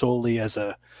defined solely as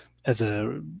a as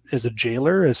a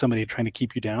jailer, as somebody trying to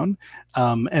keep you down,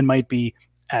 and might be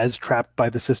as trapped by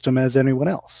the system as anyone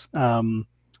else.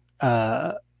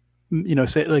 Uh,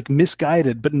 say like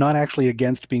misguided, but not actually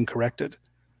against being corrected.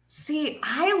 See,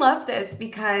 I love this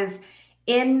because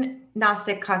in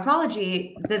Gnostic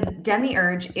cosmology, the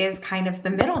demiurge is kind of the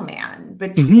middleman Hmm.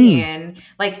 between,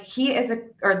 like, he is a,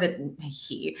 or the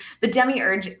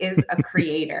demiurge is a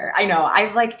creator. I know,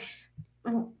 I've like,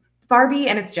 Barbie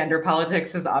and its gender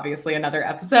politics is obviously another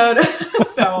episode.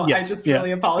 So I Yes. just Yeah.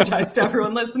 really apologize to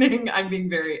everyone listening. I'm being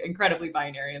very incredibly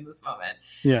binary in this moment.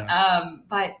 Yeah.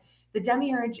 But the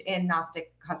demiurge in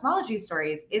Gnostic cosmology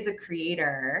stories is a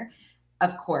creator,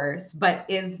 of course, but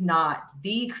is not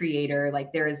the creator.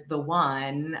 Like, there is the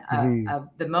one, Hmm.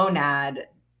 the monad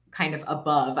kind of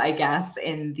above, I guess,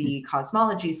 in the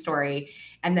cosmology story.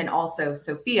 And then also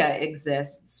Sophia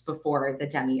exists before the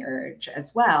demiurge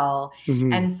as well.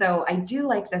 Hmm. And so I do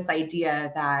like this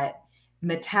idea that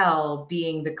Mattel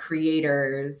being the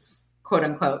creators, quote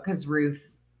unquote, because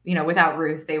Ruth, without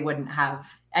Ruth, they wouldn't have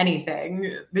anything.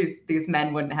 These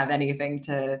men wouldn't have anything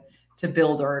to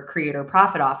build or create or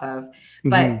profit off of. Hmm.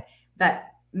 But that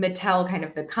Mattel, kind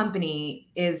of the company,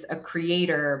 is a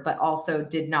creator, but also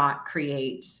did not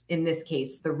create, in this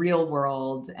case, the real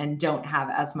world, and don't have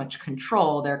as much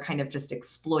control. They're kind of just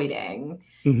exploiting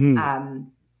Hmm.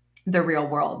 um, the real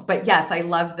world. But yes, I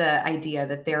love the idea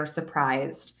that they're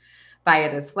surprised by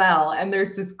it as well. And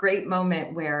there's this great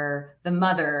moment where the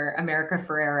mother, America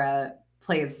Ferrera,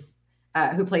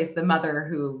 who plays the mother,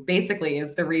 who basically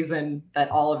is the reason that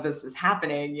all of this is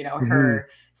happening, Hmm. her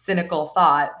cynical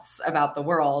thoughts about the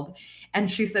world.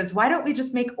 And she says, why don't we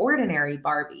just make ordinary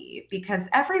Barbie? Because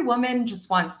every woman just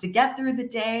wants to get through the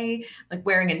day, like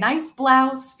wearing a nice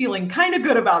blouse, feeling kind of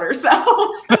good about herself.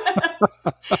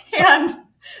 And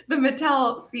the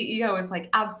Mattel CEO is like,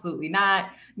 absolutely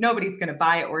not. Nobody's going to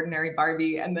buy ordinary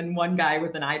Barbie. And then one guy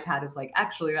with an iPad is like,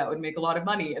 actually, that would make a lot of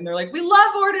money. And they're like, we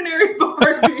love ordinary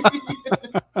Barbie.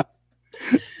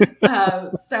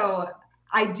 So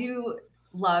I do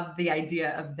love the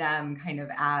idea of them kind of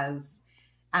as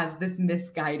this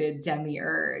misguided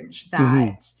demiurge Hmm.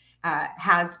 that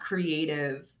has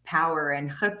creative power and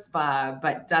chutzpah,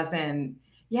 but doesn't,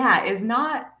 yeah, is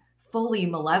not fully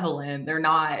malevolent. They're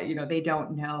not, they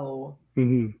don't know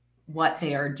Hmm. what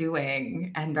they are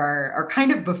doing, and are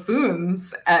kind of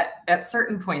buffoons at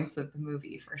certain points of the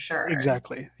movie, for sure.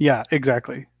 Exactly. Yeah,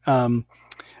 exactly.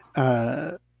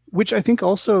 Uh, which I think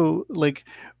also, like,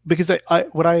 because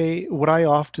what I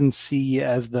often see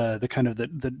as the kind of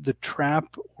the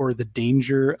trap or the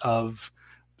danger of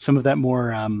some of that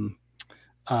more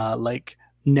like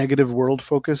negative world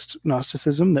focused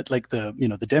Gnosticism, that like the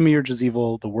demiurge is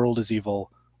evil, the world is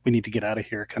evil, we need to get out of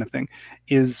here kind of thing,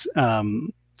 is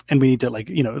and we need to like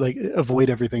like avoid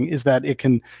everything, is that it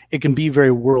can be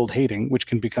very world hating, which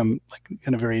can become like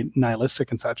kind of very nihilistic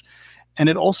and such. And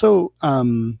it also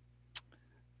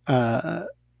uh,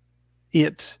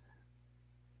 it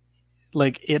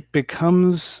it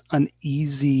becomes an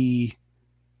easy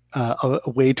a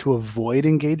way to avoid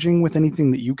engaging with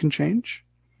anything that you can change.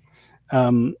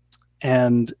 Um,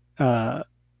 and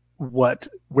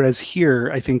whereas here,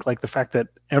 I think like the fact that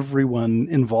everyone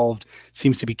involved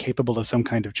seems to be capable of some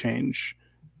kind of change,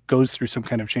 goes through some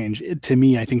kind of change. To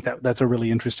me, I think that that's a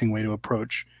really interesting way to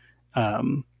approach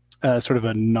um, sort of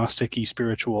a Gnostic-y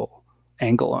spiritual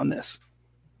angle on this.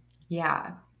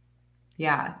 Yeah.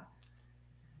 Yeah.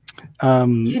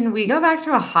 Um, Can we go back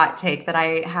to a hot take that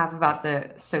I have about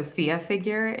the Sophia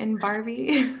figure in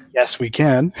Barbie? yes, we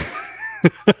can.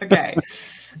 Okay.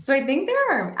 So I think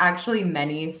there are actually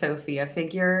many Sophia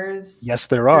figures Yes,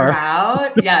 there are.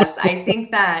 throughout. Yes, I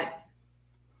think that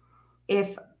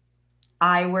if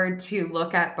I were to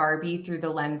look at Barbie through the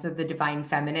lens of the divine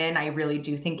feminine, I really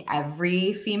do think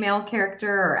every female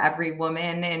character or every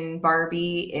woman in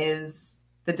Barbie is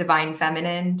the divine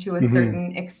feminine to a Hmm.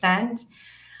 certain extent.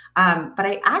 But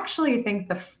I actually think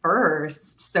the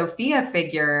first Sophia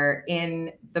figure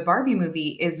in the Barbie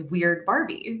movie is Weird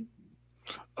Barbie.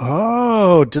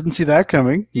 Oh, didn't see that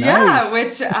coming. Nice. Yeah,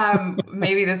 which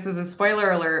maybe this is a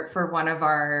spoiler alert for one of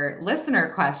our listener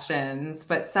questions,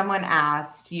 but someone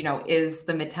asked, is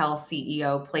the Mattel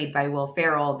CEO played by Will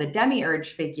Ferrell the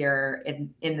demiurge figure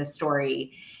in the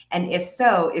story? And if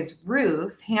so, is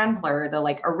Ruth Handler, the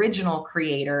like original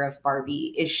creator of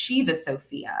Barbie, is she the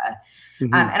Sophia?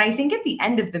 Hmm. And I think at the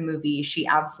end of the movie, she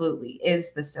absolutely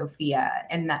is the Sophia,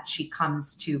 in that she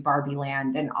comes to Barbie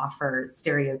Land and offers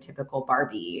stereotypical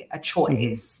Barbie a Hmm.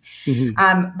 choice. Hmm.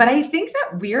 But I think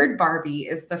that Weird Barbie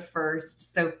is the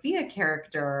first Sophia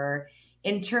character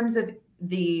in terms of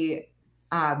the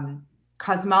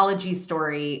cosmology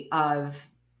story of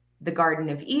the Garden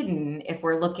of Eden. If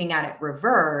we're looking at it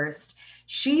reversed,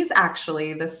 she's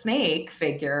actually the snake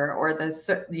figure, or the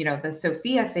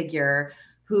Sophia figure,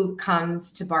 who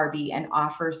comes to Barbie and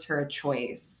offers her a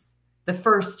choice the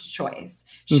first choice.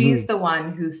 Mm-hmm. She's the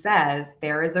one who says,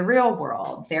 there is a real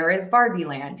world, there is Barbie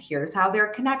land, here's how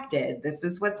they're connected, this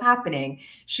is what's happening.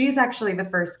 She's actually the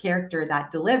first character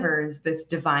that delivers this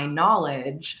divine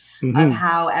knowledge of Mm-hmm.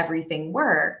 how everything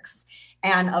works,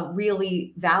 and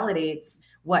really validates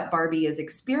what Barbie is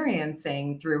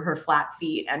experiencing through her flat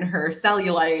feet and her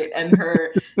cellulite and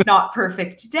her not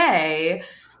perfect day.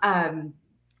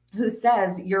 Who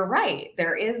says, you're right,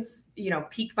 there is,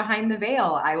 peek behind the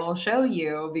veil, I will show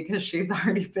you, because she's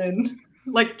already been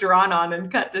like drawn on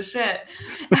and cut to shit.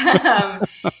 um,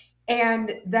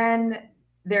 and then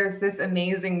there's this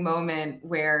amazing moment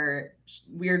where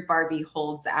Weird Barbie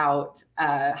holds out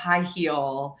a high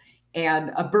heel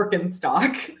and a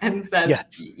Birkenstock and says,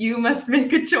 Yes. you must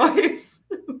make a choice,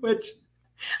 which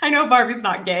I know Barbie's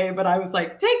not gay, but I was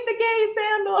like, take the gay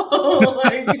sandal.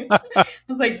 Like, I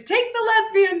was like, take the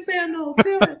lesbian sandal,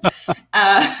 do it.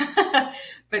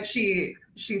 But she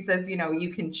says, you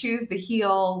can choose the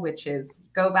heel, which is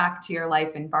go back to your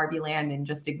life in Barbie land and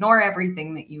just ignore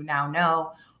everything that you now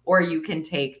know, or you can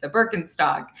take the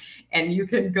Birkenstock and you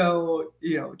can go,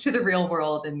 to the real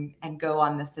world and go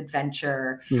on this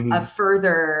adventure Mm-hmm. of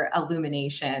further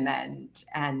illumination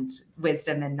and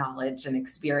wisdom and knowledge and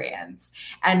experience.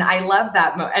 And I love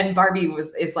that. And Barbie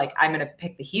is like, I'm going to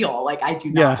pick the heel. Like, I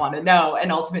do not Yeah. want to know.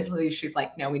 And ultimately she's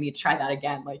like, no, we need to try that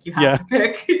again. Like, you have Yeah. to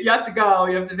pick, you have to go,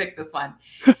 you have to pick this one.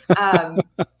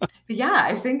 But yeah,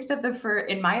 I think that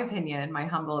in my opinion, my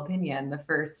humble opinion, the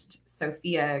first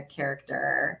Sophia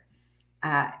character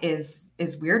is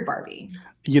Weird Barbie.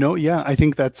 Yeah, I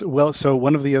think that's well. So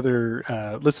one of the other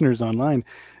listeners online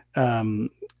um,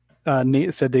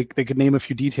 said they could name a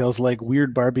few details like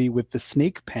Weird Barbie with the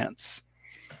snake pants.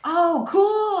 Oh,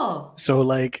 cool. So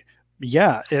like,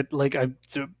 yeah, it like I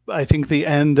think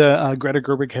Greta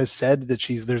Gerwig has said that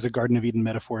there's a Garden of Eden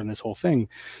metaphor in this whole thing.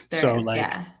 There So is, like,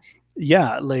 yeah.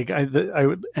 yeah, like I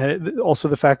would also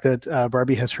the fact that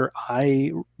Barbie has her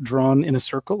eye drawn in a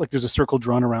circle, like there's a circle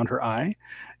drawn around her eye.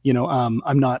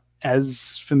 I'm not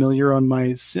as familiar on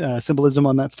my symbolism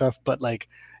on that stuff, but like,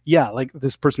 yeah, like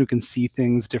this person who can see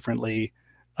things differently,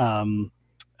 is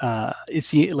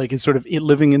sort of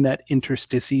living in that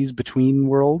interstices between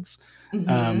worlds,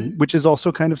 Mm-hmm. which is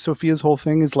also kind of Sophia's whole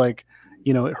thing. Is like,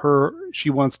 she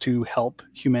wants to help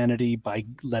humanity by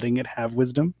letting it have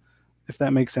wisdom, if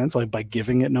that makes sense, like by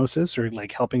giving it gnosis or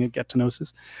like helping it get to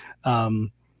gnosis. But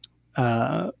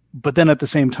then at the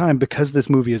same time, because this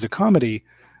movie is a comedy,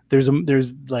 there's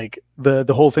like the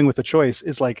whole thing with the choice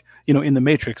is like, in the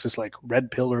Matrix it's like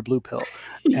red pill or blue pill,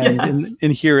 and Yes.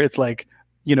 in here it's like,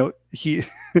 he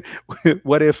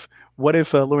what if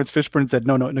Lawrence Fishburne said,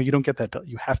 no, you don't get that pill,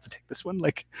 you have to take this one.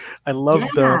 Like, I love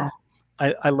Yeah.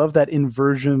 I love that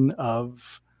inversion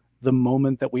of the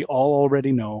moment that we all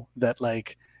already know, that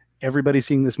like everybody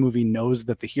seeing this movie knows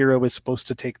that the hero is supposed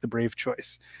to take the brave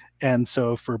choice. And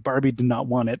so for Barbie to not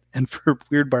want it and for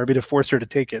Weird Barbie to force her to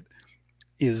take it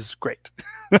is great.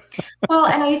 Well,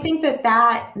 and I think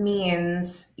that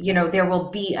means, there will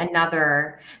be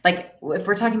another, like, if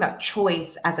we're talking about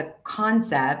choice as a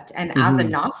concept and as a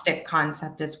Mm-hmm. Gnostic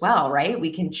concept as well, right?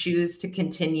 We can choose to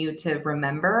continue to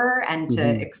remember and to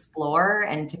Mm-hmm. explore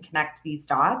and to connect these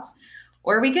dots,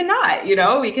 or we cannot,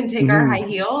 we can take our Mm-hmm. high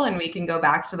heel and we can go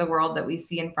back to the world that we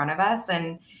see in front of us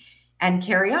and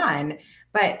carry on.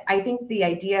 But I think the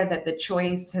idea that the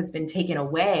choice has been taken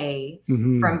away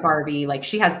Mm-hmm. from Barbie, like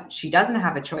she doesn't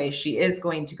have a choice, she is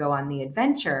going to go on the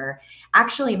adventure,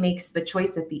 actually makes the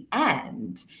choice at the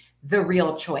end the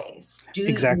real choice.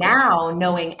 Exactly. Now,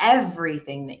 knowing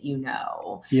everything that you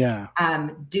know, Yeah.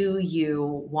 do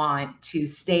you want to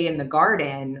stay in the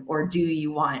garden or do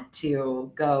you want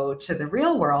to go to the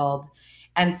real world?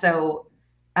 And so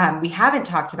we haven't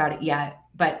talked about it yet,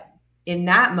 but in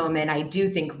that moment, I do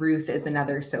think Ruth is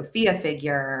another Sophia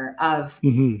figure of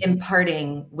Mm-hmm.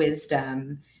 imparting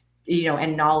wisdom,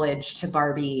 and knowledge to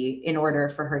Barbie in order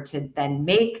for her to then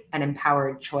make an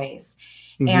empowered choice.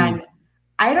 Mm-hmm. And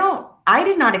I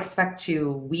did not expect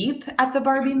to weep at the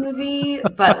Barbie movie,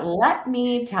 but let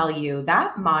me tell you,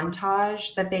 that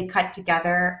montage that they cut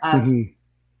together of Mm-hmm.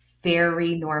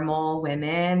 very normal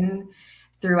women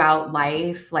throughout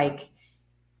life, like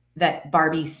that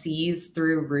Barbie sees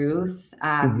through Ruth,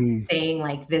 Mm-hmm. saying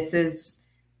like, this is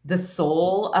the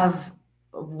soul of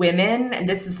women and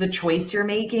this is the choice you're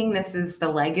making. This is the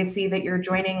legacy that you're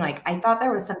joining. Like, I thought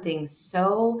there was something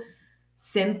so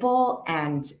simple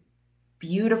and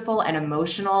beautiful and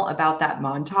emotional about that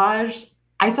montage.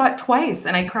 I saw it twice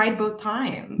and I cried both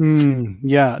times.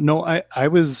 Yeah, no, I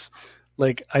was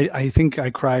like, I think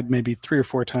I cried maybe 3 or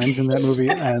 4 times in that movie,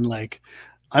 and like,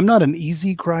 I'm not an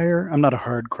easy crier. I'm not a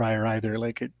hard crier either.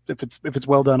 Like if it's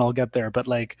well done, I'll get there. But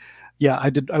like, yeah,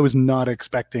 I was not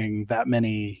expecting that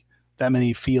many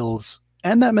feels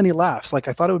and that many laughs. Like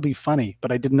I thought it would be funny,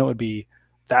 but I didn't know it'd be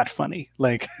that funny.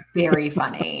 Like Very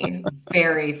funny,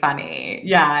 very funny.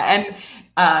 Yeah,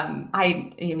 and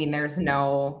I mean, there's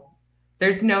no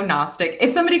Gnostic.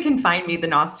 If somebody can find me the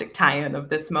Gnostic tie-in of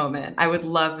this moment, I would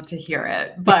love to hear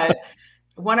it. But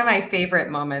one of my favorite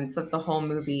moments of the whole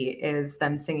movie is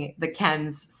them singing the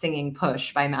Kens singing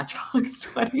 "Push" by Matchbox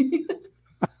 20.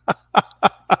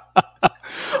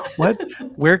 what?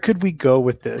 Where could we go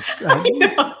with this? I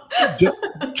know. Jo-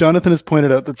 Jonathan has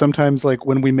pointed out that sometimes, like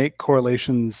when we make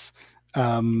correlations,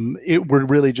 we're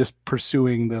really just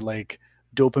pursuing the like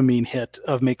dopamine hit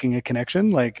of making a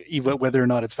connection, like even whether or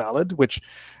not it's valid, which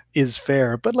is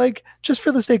fair. But like just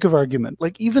for the sake of argument,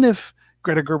 like even if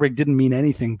Greta Gerwig didn't mean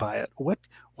anything by it, what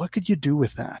could you do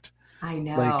with that? I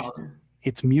Like know.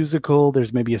 it's musical.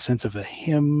 There's maybe a sense of a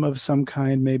hymn of some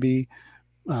kind, maybe.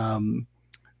 Um,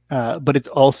 but it's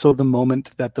also the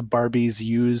moment that the Barbies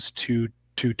use to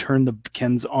turn the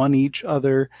Kens on each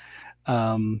other.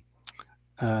 Um,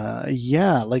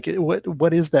 yeah, like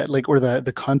what is that like, or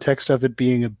the context of it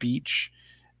being a beach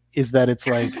is that it's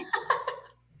like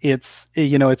it's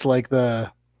you know it's like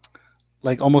the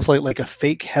like almost like a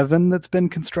fake heaven that's been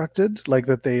constructed, like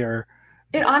that they are.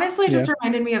 It honestly Yeah. just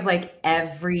reminded me of like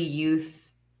every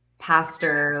youth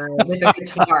pastor with a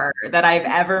guitar that I've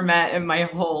ever met in my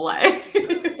whole life.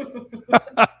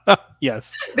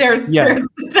 Yes. there's Yeah. there's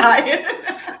the tie.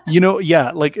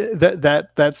 Yeah, like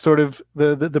that sort of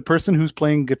the person who's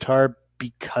playing guitar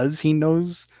because he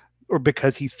knows or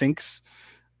because he thinks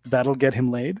that'll get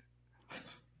him laid.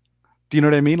 Do you know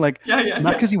what I mean? Like Yeah, yeah,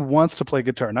 not yeah. because he wants to play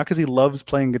guitar, not because he loves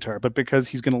playing guitar, but because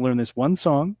he's going to learn this one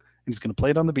song and he's going to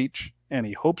play it on the beach and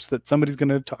he hopes that somebody's going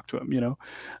to talk to him,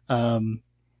 um,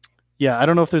 yeah, I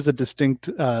don't know if there's a distinct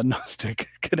Gnostic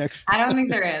connection. I don't think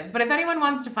there is, but if anyone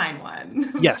wants to find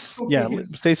one, Yes, yeah,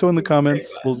 please, say so in the please create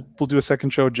comments. one. We'll do a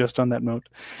second show just on that note.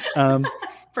 Um,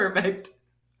 Perfect.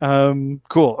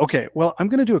 cool. Okay. Well, I'm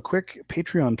going to do a quick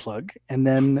Patreon plug, and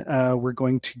then we're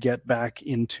going to get back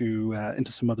into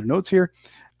some other notes here.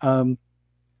 Um,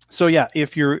 so yeah,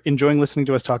 if you're enjoying listening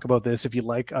to us talk about this, if you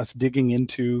like us digging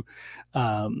into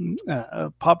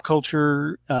pop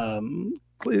culture,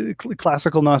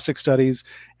 classical Gnostic studies,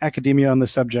 academia on the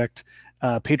subject,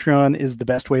 Patreon is the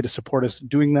best way to support us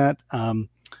doing that. I'm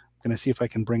going to see if I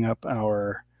can bring up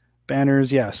our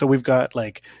banners. Yeah, so we've got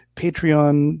like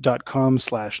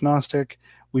patreon.com/Gnostic.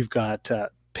 We've got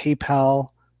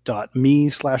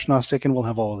paypal.me/Gnostic, and we'll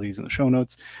have all of these in the show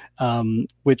notes,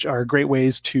 which are great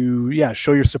ways to,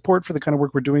 show your support for the kind of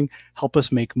work we're doing, help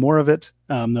us make more of it.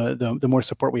 The more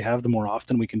support we have, the more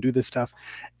often we can do this stuff.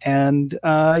 And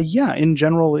in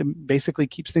general, it basically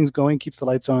keeps things going, keeps the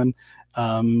lights on,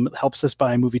 helps us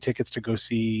buy movie tickets to go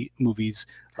see movies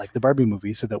like the Barbie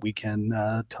movie so that we can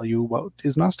tell you what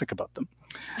is Gnostic about them.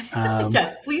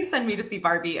 Yes, please send me to see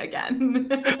Barbie again.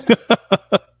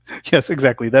 Yes,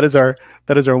 exactly. That is our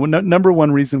number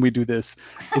one reason we do this,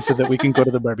 is so that we can go to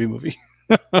the Barbie movie.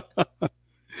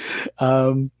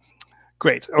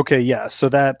 Great. Okay. Yeah. So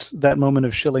that moment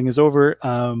of shilling is over.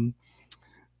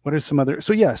 What are some other?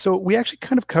 So yeah. So we actually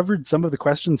kind of covered some of the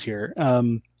questions here.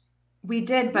 We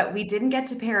did, but we didn't get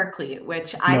to Paraclete,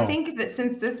 which I No. think that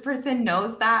since this person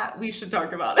knows that, we should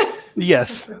talk about it.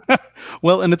 Yes.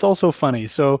 Well, and it's also funny.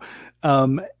 So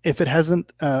if we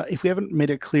haven't made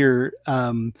it clear,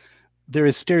 there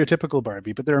is stereotypical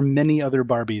Barbie, but there are many other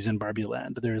Barbies in Barbie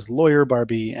Land. There's lawyer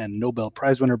Barbie and Nobel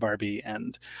Prize winner Barbie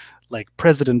and like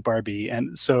President Barbie,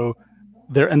 and so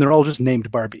they're all just named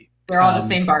Barbie. They're all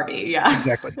just named Barbie. Yeah.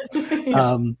 Exactly.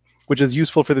 Yeah. Which is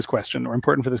useful for this question, or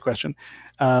important for this question.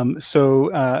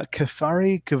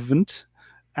 Kafari Kavunt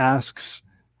asks,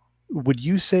 would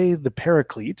you say the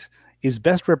Paraclete is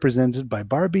best represented by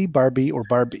Barbie, Barbie, or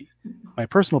Barbie? My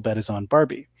personal bet is on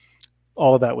Barbie.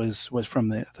 All of that was from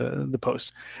the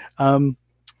post.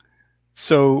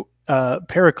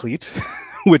 Paraclete,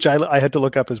 which I had to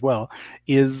look up as well,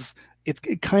 it's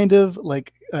kind of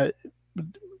like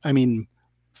I mean,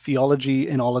 theology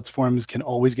in all its forms can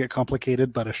always get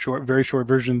complicated, but very short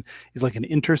version is like an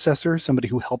intercessor, somebody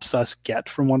who helps us get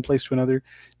from one place to another.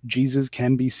 Jesus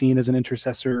can be seen as an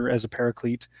intercessor, as a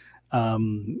paraclete,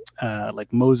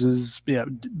 like Moses. Yeah,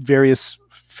 various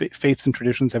faiths and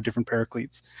traditions have different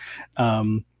paracletes.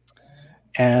 Like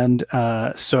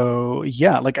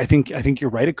I think you're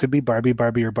right. It could be Barbie,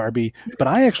 Barbie, or Barbie, but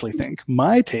I actually think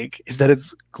my take is that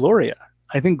it's Gloria.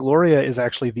 I think Gloria is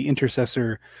actually the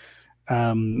intercessor.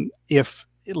 If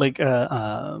like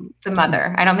The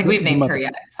mother. I don't think we've the named her mother.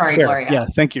 yet. Sorry, Fair. Gloria. Yeah.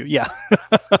 Thank you. Yeah.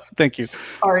 Thank you.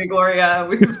 Sorry, Gloria.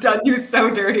 We've done you so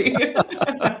dirty.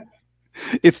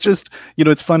 It's just,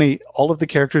 it's funny. All of the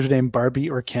characters are named Barbie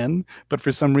or Ken, but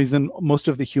for some reason, most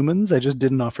of the humans, I just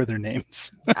didn't offer their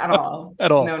names At all.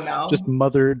 at all. No, Just no.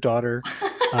 mother, daughter,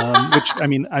 which I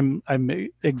mean,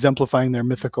 I'm exemplifying their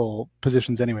mythical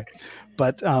positions anyway.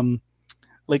 But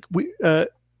like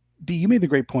B, you made the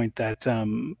great point that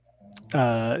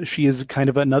she is kind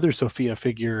of another Sophia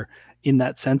figure in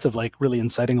that sense of like really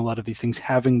inciting a lot of these things,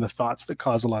 having the thoughts that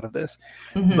cause a lot of this.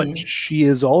 But Hmm. she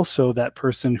is also that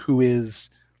person who is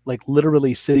like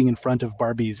literally sitting in front of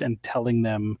Barbies and telling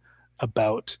them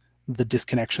about the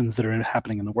disconnections that are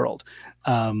happening in the world.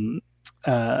 Um,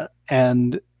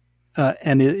 and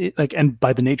like, and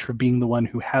by the nature of being the one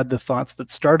who had the thoughts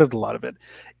that started a lot of it,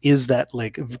 is that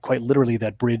like quite literally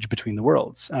that bridge between the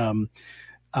worlds.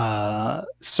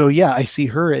 So yeah, I see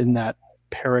her in that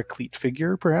paraclete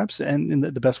figure, perhaps, and in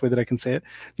the best way that I can say it.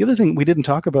 The other thing we didn't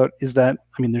talk about is that,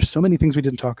 I mean, there's so many things we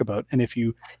didn't talk about, and if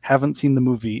you haven't seen the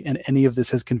movie and any of this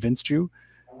has convinced you,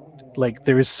 like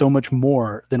there is so much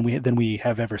more than we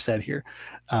have ever said here.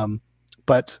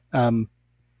 But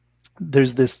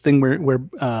there's this thing where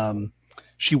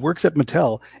she works at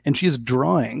Mattel and she is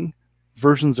drawing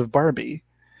versions of Barbie.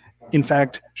 In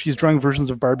fact, she's drawing versions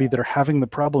of Barbie that are having the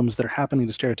problems that are happening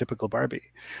to stereotypical Barbie.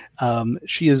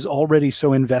 She is already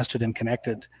so invested and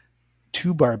connected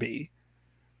to Barbie,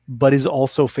 but is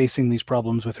also facing these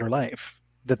problems with her life.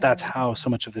 That's how so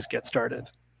much of this gets started.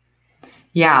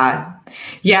 Yeah.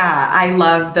 Yeah. I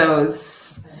love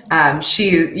those.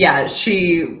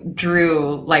 She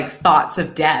drew like thoughts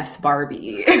of death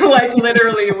Barbie, like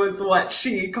literally was what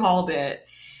she called it.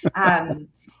 Um,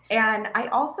 and I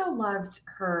also loved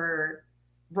her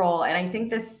role. And I think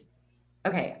this,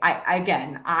 okay,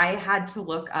 I had to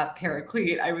look up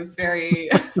paraclete. I was very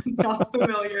not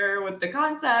familiar with the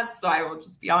concept. So I will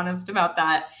just be honest about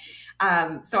that.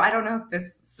 So I don't know if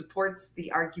this supports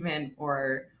the argument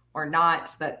or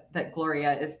not that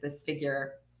Gloria is this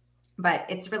figure, but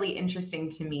it's really interesting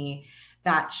to me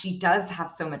that she does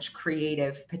have so much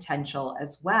creative potential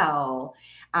as well.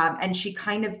 And she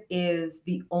kind of is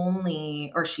the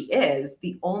only, or she is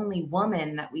the only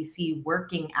woman that we see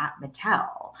working at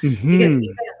Mattel. Because Mm-hmm.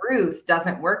 even Ruth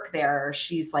doesn't work there.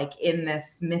 She's like in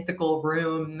this mythical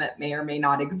room that may or may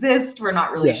not exist. We're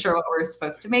not really Yeah. sure what we're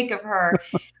supposed to make of her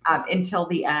until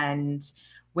the end,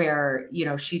 where,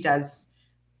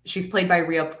 she's played by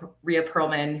Rhea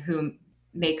Perlman, who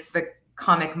makes the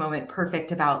comic moment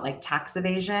perfect about like tax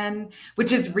evasion,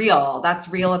 which is real. That's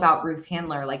real about Ruth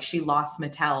Handler. Like she lost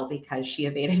Mattel because she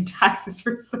evaded taxes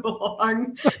for so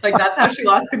long. Like that's how she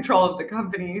lost control of the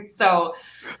company.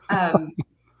 Um,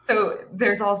 so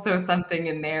there's also something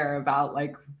in there about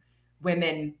like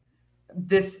women,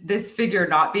 this figure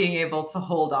not being able to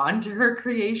hold on to her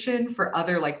creation for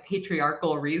other like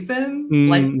patriarchal reasons,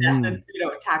 like death Mm-hmm. and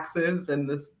taxes and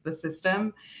the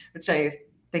system, which I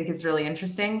think is really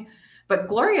interesting. But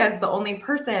Gloria is the only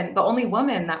person, the only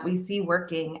woman that we see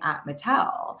working at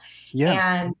Mattel.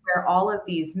 Yeah. And where all of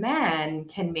these men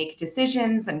can make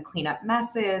decisions and clean up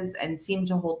messes and seem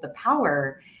to hold the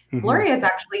power, Mm-hmm. Gloria is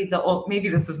actually maybe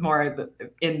this is more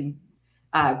in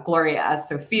Gloria as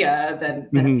Sophia than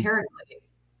a Mm-hmm. paraclete.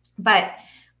 But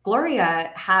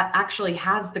Gloria actually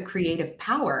has the creative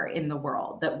power in the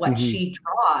world, that what Mm-hmm. she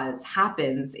draws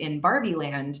happens in Barbie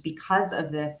Land because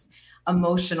of this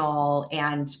emotional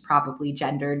and probably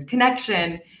gendered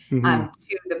connection Mm-hmm.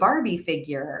 to the Barbie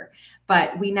figure.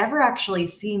 But we never actually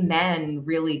see men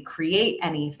really create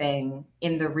anything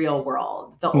in the real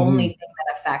world. The only Mm-hmm. thing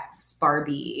that affects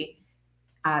Barbie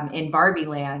in Barbie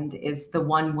Land is the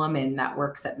one woman that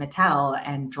works at Mattel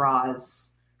and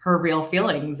draws her real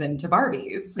feelings into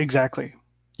Barbies. Exactly.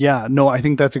 Yeah. No, I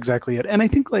think that's exactly it. And I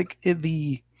think like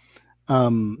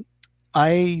um,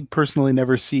 I personally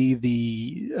never see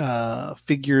the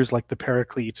figures like the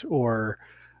Paraclete or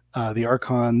the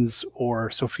Archons or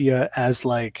Sophia as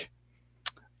like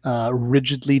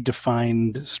rigidly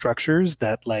defined structures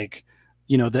that like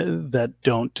that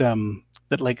don't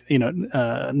that like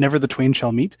never the twain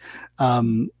shall meet.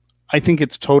 Um, I think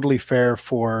it's totally fair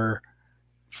for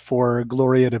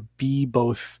Gloria to be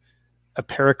both a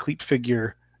Paraclete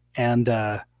figure and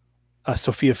a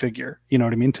Sophia figure. You know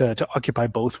what I mean? To occupy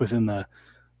both within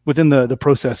the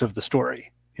process of the story.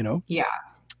 You know. Yeah.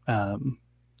 Um,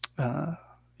 uh,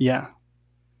 yeah,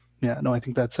 yeah. No, I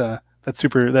think that's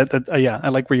super. Yeah, I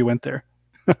like where you went there.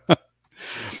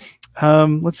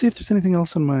 Let's see if there's anything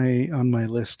else on my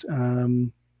list.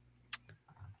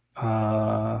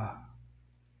 Uh,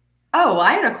 Oh,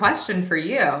 I had a question for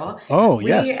you. Oh, We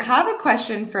yes. have a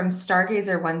question from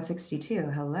Stargazer 162.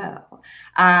 Hello.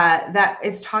 That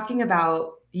is talking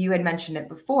about, you had mentioned it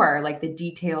before, like the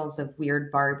details of Weird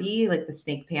Barbie, like the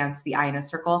snake pants, the eye in a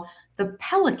circle, the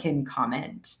pelican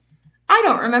comment. I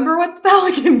don't remember what the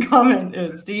pelican comment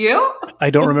is. Do you? I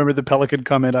don't remember the pelican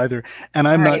comment either, and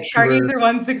All I'm not right, sure. Stargazer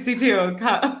 162.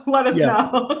 Let us Yeah,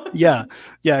 know. yeah,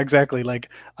 yeah, exactly. Like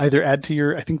either add to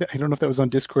your, I think that, I don't know if that was on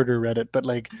Discord or Reddit, but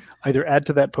like either add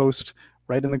to that post,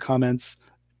 write in the comments,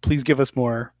 please give us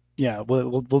more. Yeah,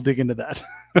 we'll dig into that.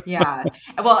 Yeah.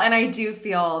 Well, and I do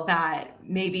feel that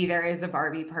maybe there is a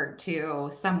Barbie part two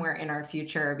somewhere in our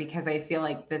future, because I feel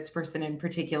like this person in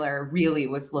particular really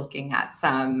was looking at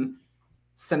some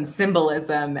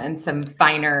symbolism and some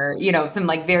finer, some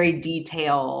like very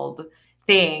detailed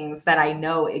things that I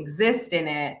know exist in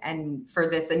it. And for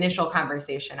this initial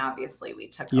conversation, obviously we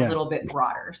took a Yeah, little bit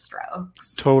broader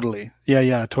strokes. totally. Yeah,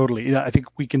 yeah, totally. Yeah, I think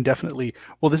we can definitely.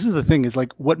 Well, this is the thing is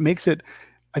like what makes it.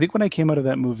 I think when I came out of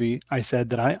that movie, I said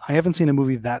that I haven't seen a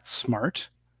movie that smart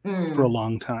for a Mm.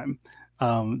 long time.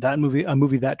 That movie, a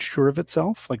movie that sure of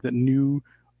itself, like that knew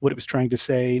what it was trying to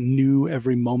say, knew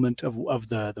every moment of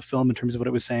the film in terms of what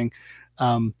it was saying.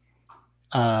 Um,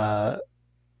 uh,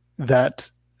 that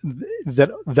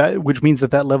that which means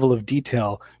that that level of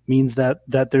detail means that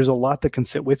there's a lot that can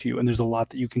sit with you, and there's a lot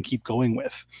that you can keep going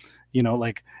with.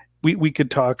 Like we could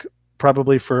talk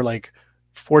probably for like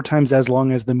four times as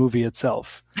long as the movie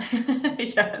itself,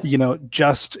 Yes.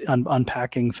 just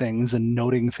unpacking things and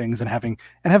noting things and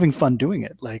having fun doing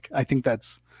it. Like I think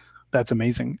that's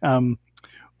amazing.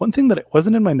 One thing that it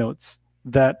wasn't in my notes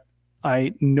that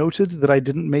I noted that I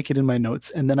didn't make it in my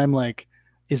notes, and then I'm like,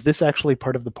 is this actually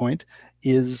part of the point?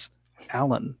 Is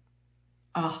Alan?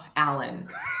 Oh, Alan.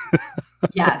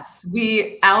 Yes,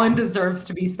 Alan deserves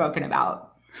to be spoken about.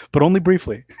 But only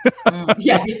briefly.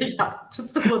 Yeah, yeah,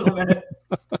 just a little bit.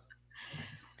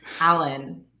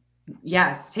 Alan,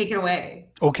 yes, take it away.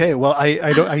 Okay, well,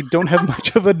 I don't have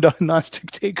much of a Gnostic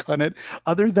take on it,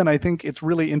 other than I think it's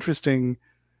really interesting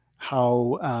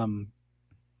how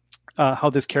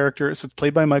this character, so it's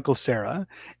played by Michael Cera,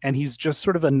 and he's just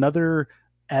sort of another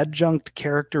adjunct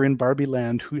character in Barbie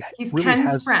Land who He's really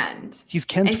Ken's has friend. he's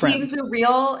Ken's And friend. he's a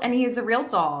real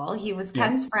doll. He was Yeah.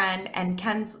 Ken's friend, and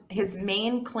his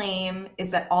main claim is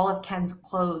that all of Ken's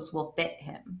clothes will fit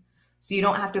him. So you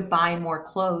don't have to buy more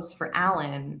clothes for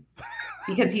Alan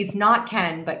because he's not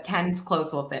Ken, but Ken's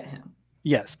clothes will fit him.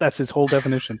 Yes, that's his whole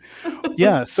definition.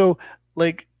 Yeah, so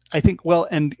like I think well,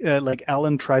 and like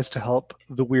Alan tries to help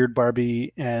the weird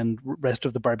Barbie and rest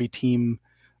of the Barbie team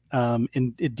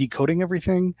in decoding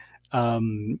everything.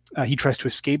 He tries to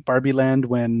escape Barbie Land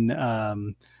when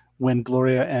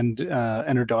Gloria and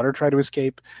her daughter try to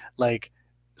escape. Like,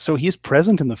 so he's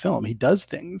present in the film. He does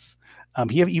things.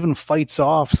 He even fights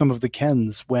off some of the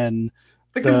Kens when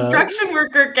The the construction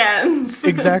worker Kens.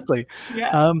 exactly. Yeah.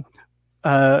 Um,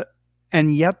 uh,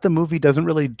 and yet the movie doesn't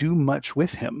really do much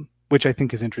with him, which I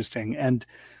think is interesting. And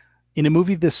in a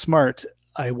movie this smart,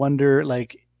 I wonder,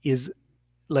 like, is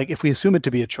like if we assume it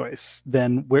to be a choice,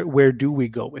 then where do we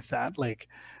go with that? Like,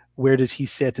 where does he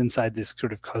sit inside this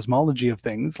sort of cosmology of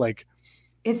things? Like,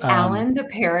 Is um, Alan the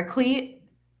paraclete?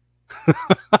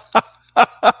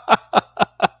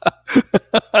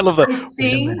 I love that. I Wait a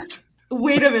think, minute.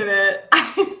 wait a minute.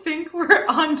 I think we're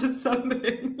onto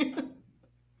something.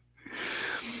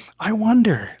 I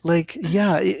wonder, like,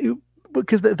 yeah,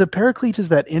 because the Paraclete is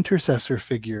that intercessor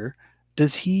figure.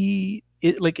 Does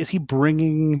like, is he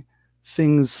bringing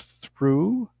things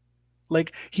through?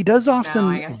 Like, he does No, I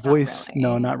often guess not voice.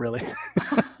 No, really. not really.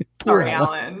 Poor Sorry,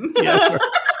 Alan. Alan. Yeah, sorry.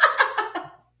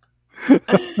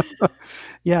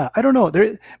 Yeah, I don't know.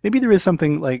 Maybe there is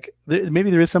something like maybe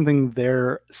there is something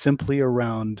there simply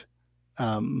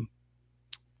um,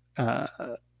 uh,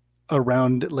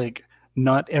 around like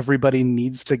not everybody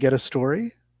needs to get a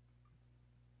story.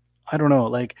 I don't know.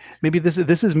 Like maybe this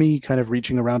is me kind of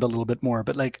reaching around a little bit more,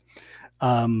 but like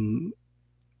um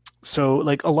so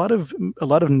like a lot of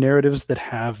narratives that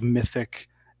have mythic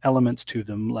elements to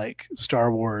them, like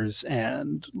Star Wars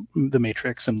and The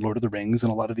Matrix and Lord of the Rings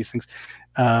and a lot of these things,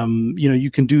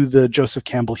 you can do the Joseph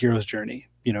Campbell hero's journey,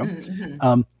 Mhm.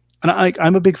 um, and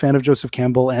I'm a big fan of Joseph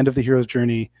Campbell and of the hero's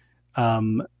journey,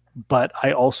 but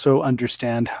I also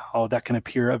understand how that can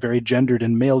appear a very gendered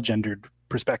and male gendered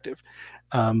perspective.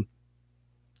 um,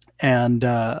 and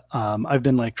I've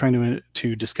been like trying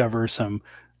to discover some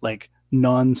like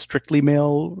non-strictly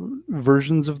male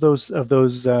versions of those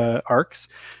arcs,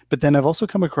 but then I've also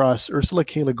come across Ursula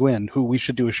K. Le Guin, who we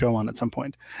should do a show on at some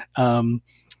point. Um,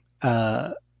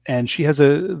 uh, and she has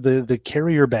the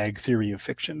carrier bag theory of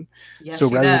fiction. Yes, So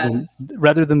she does.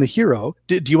 rather than the hero,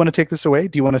 do you want to take this away?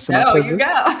 Do you want to No, synopsize you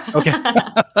this? Okay.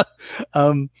 go.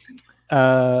 um,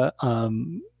 uh,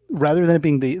 um, Rather than it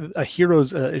being a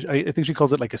hero's, I think she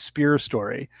calls it like a spear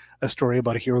story, a story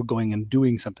about a hero going and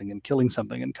doing something and killing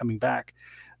something and coming back.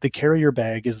 The carrier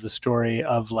bag is the story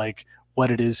of like what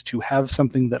it is to have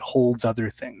something that holds other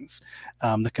things,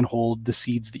 that can hold the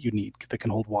seeds that you need, that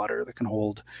can hold water, that can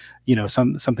hold,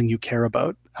 something you care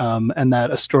about, and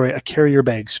that a carrier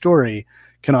bag story,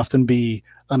 can often be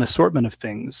an assortment of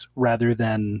things rather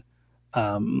than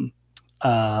um,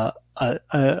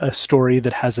 a story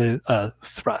that has a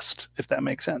thrust, if that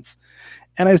makes sense.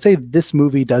 And I would say this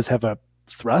movie does have a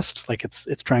thrust, like it's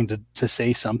trying to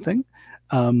say something.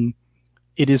 Um,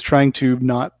 it is trying to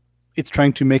not. It's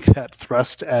trying to make that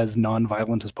thrust as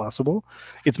non-violent as possible.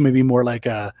 It's maybe more like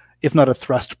a, if not a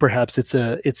thrust, perhaps it's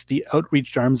the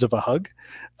outreached arms of a hug.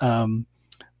 Um,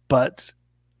 but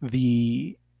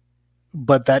the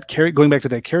but that going back to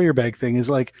that carrier bag thing is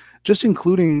like just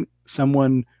including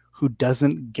someone who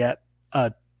doesn't get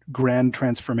a grand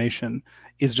transformation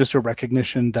is just a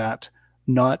recognition that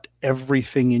not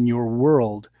everything in your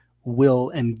world will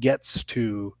and gets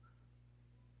to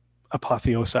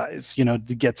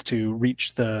apotheosize, gets to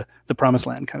reach the promised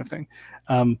land kind of thing.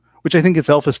 Which I think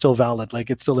itself is still valid. Like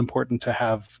it's still important to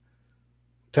have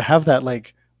that,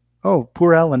 like, oh,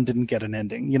 poor Alan didn't get an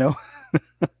ending.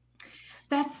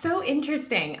 That's so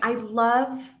interesting. I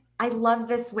love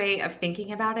this way of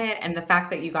thinking about it, and the fact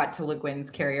that you got to Le Guin's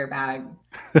carrier bag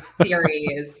theory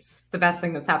is the best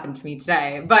thing that's happened to me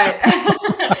today. But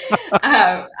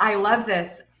I love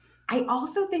this. I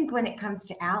also think when it comes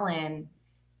to Alan,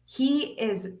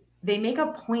 they make a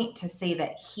point to say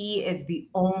that he is the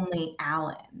only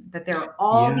Alan, that there are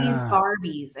all these Yeah.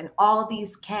 Barbies and all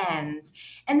these Kens.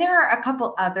 And there are a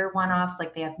couple other one-offs,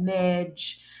 like they have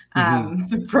Midge, Hmm.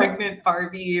 the pregnant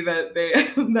Barbie that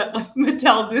like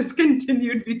Mattel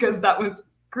discontinued because that was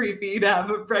creepy to have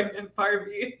a pregnant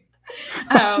Barbie.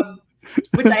 Um,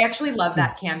 which I actually love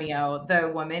that cameo. The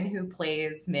woman who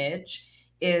plays Midge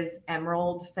is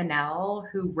Emerald Fennell,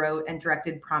 who wrote and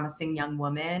directed Promising Young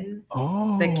Woman,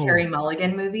 the Carey Oh,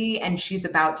 Mulligan movie. And she's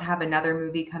about to have another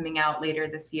movie coming out later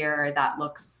this year that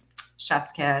looks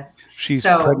chef's kiss. she's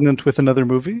So, pregnant with another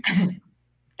movie?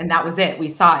 and that was it. We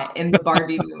saw it in the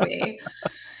Barbie movie.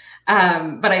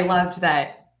 But I loved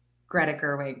that Greta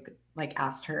Gerwig like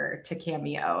asked her to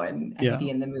cameo and Yeah. be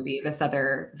in the movie. This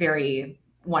other very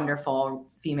wonderful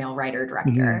female writer Hmm.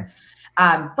 director.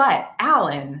 But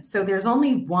Alan, so there's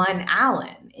only one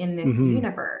Alan in this Hmm.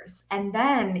 universe, and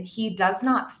then he does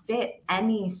not fit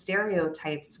any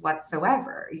stereotypes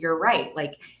whatsoever. You're right.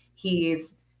 Like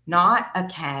he's not a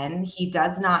Ken. He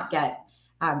does not get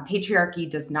patriarchy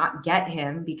does not get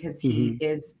him because he Hmm.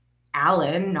 is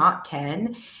Alan, not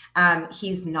Ken.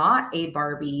 He's not a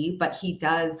Barbie, but he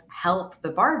does help the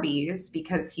Barbies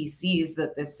because he sees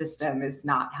that this system is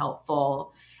not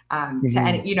helpful to Hmm.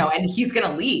 any, and he's going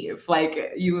to leave. Like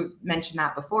you mentioned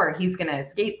that before, he's going to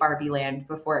escape Barbie land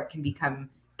before it can become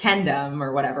Kendom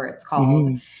or whatever it's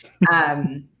called. Hmm.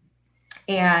 Um,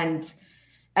 and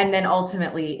and then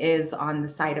ultimately is on the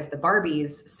side of the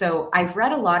Barbies. So I've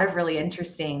read a lot of really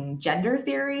interesting gender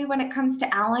theory when it comes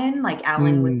to Alan. Like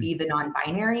Alan would Mm. be the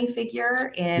non-binary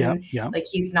figure Yeah. in Yeah. like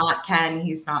he's not Ken,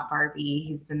 he's not Barbie,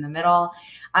 he's in the middle.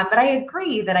 But I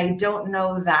agree that I don't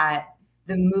know that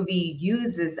the movie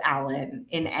uses Alan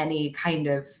in any kind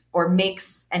of or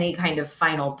makes any kind of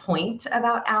final point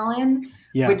about Alan,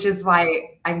 Yeah. which is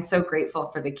why I'm so grateful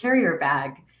for the carrier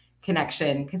bag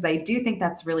connection because I do think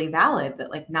that's really valid that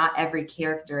like not every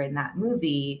character in that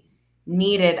movie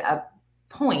needed a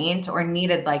point or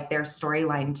needed like their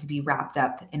storyline to be wrapped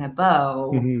up in a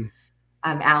bow. Hmm.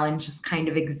 Alan just kind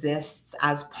of exists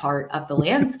as part of the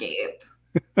landscape.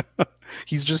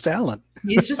 He's just Alan.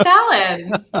 He's just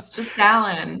Alan. He's just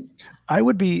Alan.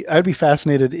 I'd be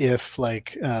fascinated if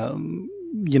like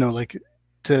like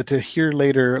to hear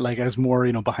later, like as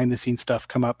more behind the scenes stuff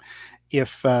come up,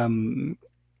 if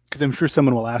because I'm sure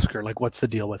someone will ask her like what's the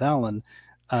deal with Alan,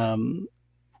 um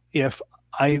if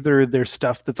either there's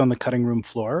stuff that's on the cutting room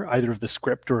floor, either of the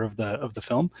script or of the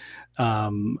film,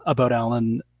 about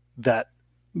Alan, that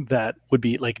that would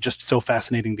be like just so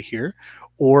fascinating to hear,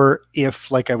 or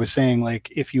if, like I was saying,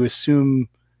 like if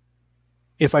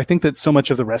I think that so much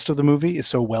of the rest of the movie is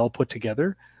so well put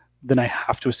together, then I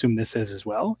have to assume this is as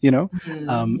well. And if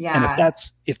Yeah.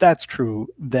 that's true,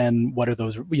 then what are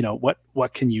those?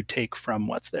 What can you take from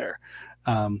what's there?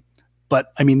 Um,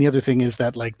 but I mean, the other thing is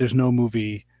that like there's no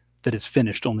movie that is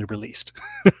finished, only released.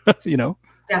 you know.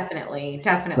 Definitely.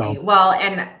 So, Well,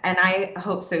 and I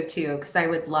hope so too, because I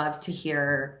would love to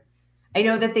hear. I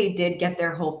know that they did get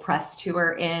their whole press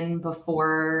tour in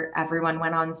before everyone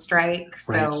went on strike,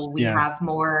 right. so we Yeah. have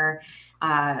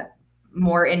uh,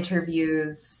 more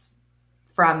interviews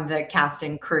from the cast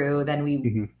and crew than we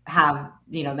Hmm. have,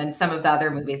 than some of the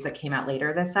other movies that came out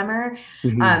later this summer.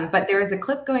 Hmm. But there is a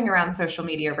clip going around social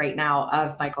media right now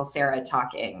of Michael Cera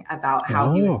talking about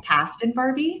how he was Oh. cast in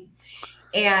Barbie.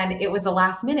 And it was a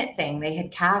last minute thing. They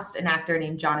had cast an actor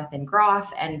named Jonathan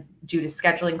Groff, and due to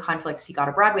scheduling conflicts, he got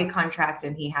a Broadway contract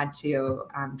and he had to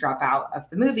drop out of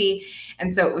the movie.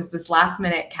 And so it was this last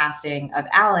minute casting of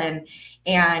Alan.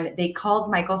 And they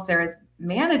called Michael Cera's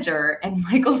manager, and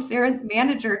Michael Cera's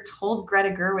manager told Greta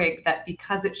Gerwig that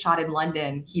because it shot in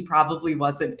London, he probably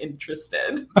wasn't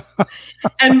interested.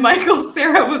 And Michael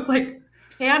Cera was like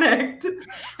panicked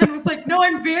and was like, no,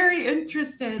 I'm very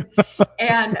interested.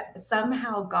 And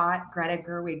somehow got Greta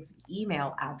Gerwig's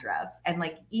email address and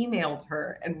like emailed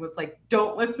her and was like,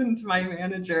 don't listen to my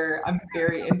manager. I'm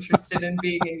very interested in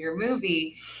being in your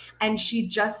movie. And she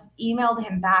just emailed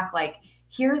him back like,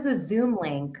 here's a Zoom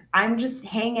link. I'm just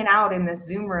hanging out in this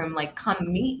Zoom room. Like, come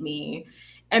meet me.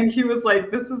 And he was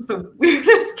like, this is the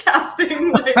weirdest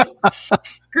casting. Like,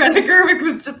 Greta Gerwig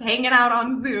was just hanging out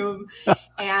on Zoom,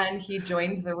 and he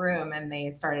joined the room and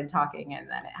they started talking, and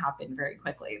then it happened very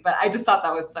quickly. But I just thought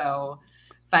that was so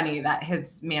funny that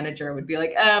his manager would be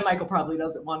like, Michael probably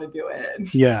doesn't want to do it. And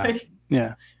he's Yeah. like,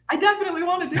 Yeah. I definitely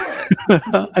want to do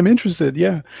it. I'm interested.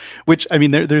 Yeah. Which, I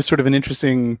mean, there's sort of an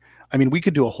interesting, I mean, we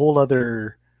could do a whole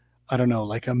other, I don't know,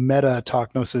 like a meta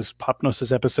talk gnosis, pop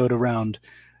gnosis episode around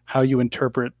how you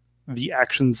interpret the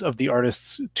actions of the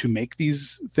artists to make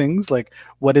these things. Like,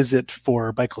 what is it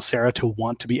for Michael Cera to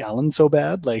want to be Alan so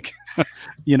bad? Like,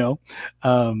 you know,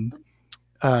 um,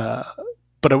 uh,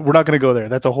 but we're not going to go there.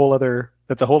 That's a whole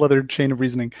other chain of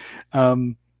reasoning.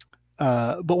 Um,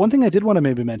 but one thing I did want to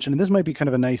maybe mention, and this might be kind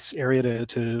of a nice area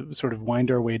to sort of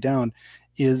wind our way down,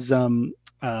 is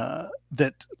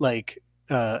that like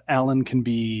Alan can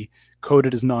be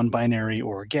coded as non-binary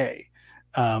or gay,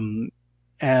 um,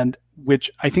 and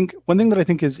which I think one thing that I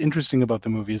think is interesting about the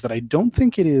movie is that I don't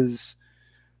think it is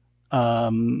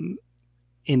um,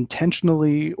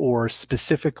 intentionally or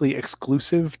specifically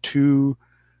exclusive to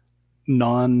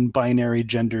non-binary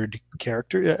gendered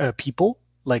character people.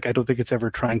 Like I don't think it's ever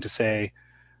trying to say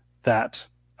that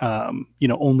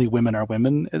only women are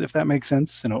women, if that makes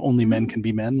sense. Only men Mm-hmm. can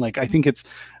be men. Like I think it's,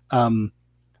 um,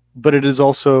 but it is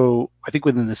also I think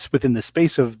within the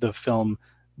space of the film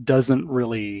doesn't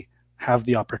really have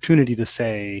the opportunity to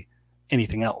say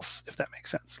anything else, if that makes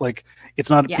sense. Like it's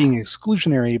not Yeah. being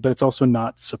exclusionary, but it's also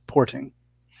not supporting.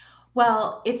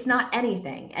 Well, it's not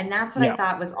anything. And that's what I Yeah.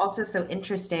 thought was also so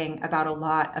interesting about a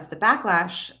lot of the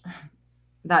backlash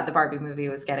that the Barbie movie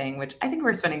was getting, which I think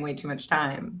we're spending way too much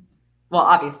time. Well,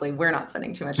 obviously, we're not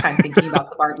spending too much time thinking about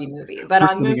the Barbie movie, but We're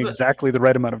on spending this, exactly the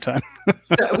right amount of time.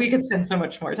 so we could spend so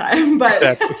much more time. But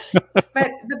Exactly.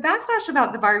 but the backlash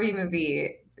about the Barbie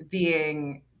movie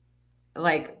being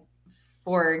like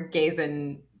for gays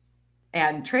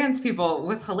and trans people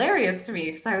was hilarious to me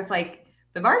because I was like,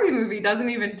 the Barbie movie doesn't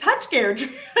even touch gay or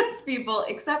trans people,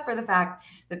 except for the fact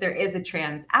that there is a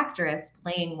trans actress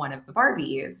playing one of the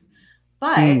Barbies.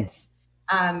 Mm,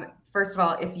 But first of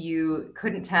all, if you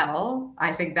couldn't tell,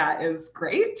 I think that is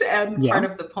great and yeah. part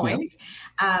of the Yeah. point.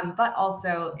 But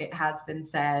also, it has been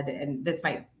said, and this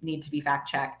might need to be fact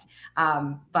checked,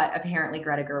 but apparently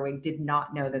Greta Gerwig did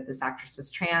not know that this actress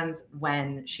was trans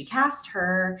when she cast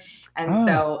her. And Ah.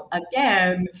 so,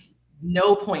 again,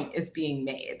 no point is being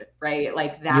made, right?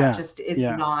 Like that Yeah. just is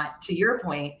Yeah. not, to your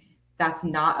point, that's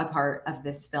not a part of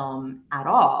this film at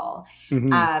all.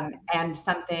 Hmm. And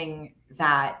something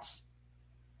that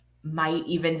might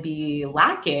even be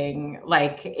lacking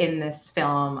like in this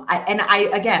film.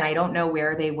 I don't know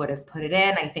where they would have put it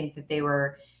in. I think that they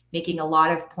were making a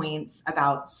lot of points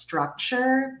about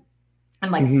structure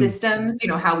and like Hmm. systems,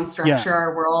 how we Yeah. structure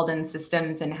our world and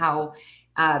systems, and how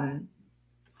um,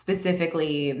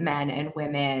 specifically men and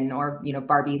women, or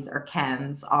Barbies or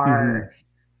Kens, Hmm.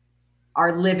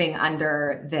 are living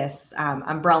under this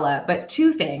umbrella. But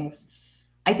two things.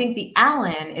 I think the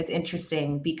Alan is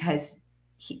interesting because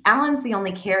Alan's the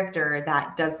only character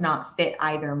that does not fit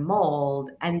either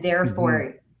mold, and Hmm.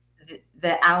 therefore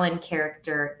the Alan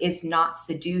character is not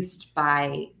seduced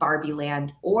by Barbie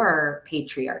Land or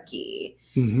patriarchy.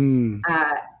 Hmm.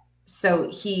 Uh, so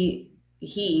he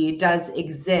does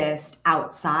exist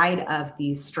outside of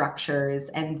these structures,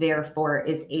 and therefore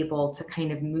is able to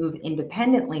kind of move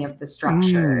independently of the Mm,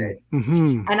 structures.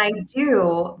 mhm, And I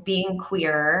do, being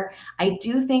queer, I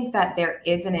do think that there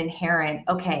is an inherent,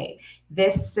 okay,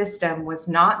 this system was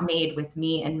not made with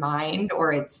me in mind,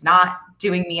 or it's not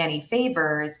doing me any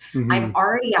favors. I'm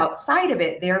already outside of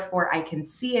it. Therefore, I can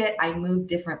see it. I move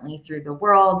differently through the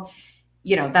world.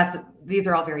 These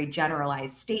are all very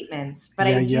generalized statements, but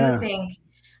I do think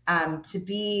to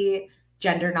be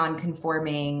gender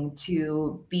nonconforming,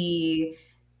 to be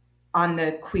on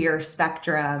the queer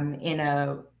spectrum in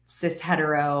a cis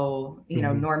hetero,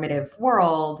 normative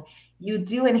world, you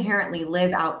do inherently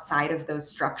live outside of those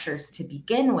structures to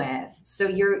begin with. So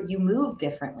you move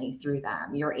differently through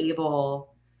them. You're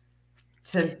able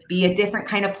to be a different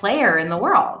kind of player in the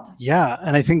world. Yeah.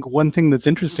 And I think one thing that's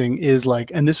interesting is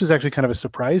and this was actually kind of a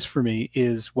surprise for me,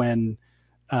 is when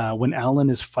Alan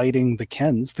is fighting the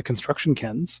Kens, the construction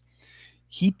Kens,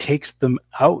 he takes them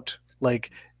out.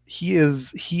 Like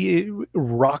he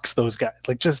rocks those guys,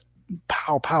 like just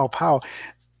pow, pow, pow,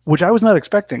 which I was not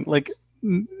expecting. I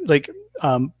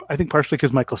think partially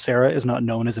because Michael Cera is not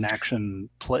known as an action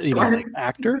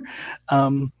actor.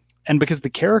 And because the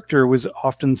character was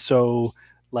often so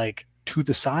to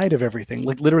the side of everything,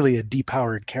 like literally a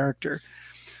depowered character.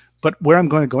 But where I'm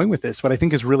going with this, what I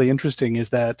think is really interesting is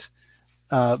that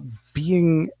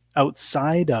being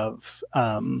outside of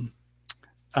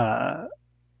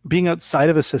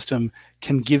a system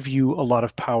can give you a lot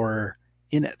of power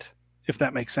in it, if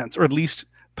that makes sense, or at least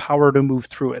power to move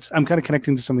through it. I'm kind of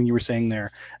connecting to something you were saying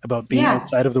there about being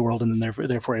outside of the world and then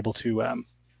therefore able to,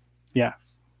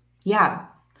 Yeah.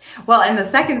 Well, and the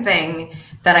second thing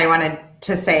that I wanted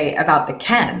to say about the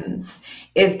Kens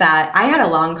is that I had a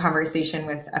long conversation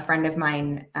with a friend of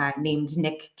mine named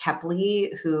Nick Kepley,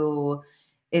 who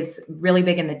is really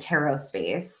big in the tarot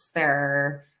space.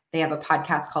 They have a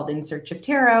podcast called In Search of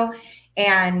Tarot,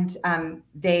 and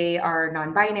they are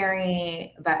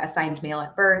non-binary but assigned male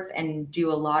at birth and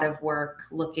do a lot of work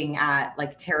looking at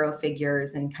tarot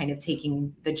figures and kind of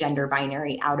taking the gender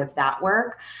binary out of that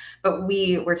work. But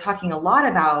we were talking a lot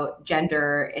about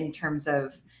gender in terms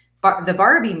of the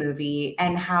Barbie movie,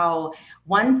 and how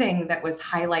one thing that was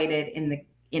highlighted in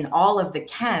all of the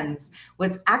Kens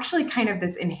was actually kind of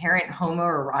this inherent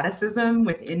homoeroticism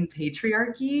within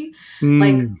patriarchy.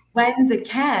 Like when the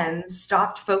Kens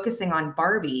stopped focusing on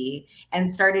Barbie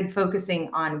and started focusing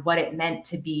on what it meant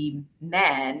to be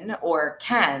men or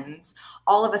Kens,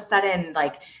 all of a sudden,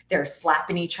 they're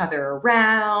slapping each other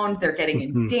around, they're getting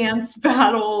in dance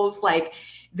battles,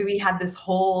 we had this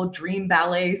whole dream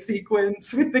ballet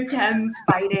sequence with the Kens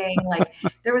fighting.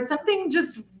 There was something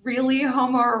just really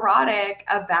homoerotic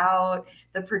about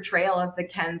the portrayal of the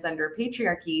Kens under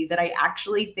patriarchy that I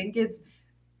actually think is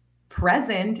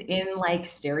present in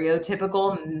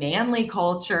stereotypical manly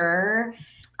culture.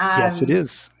 Yes, it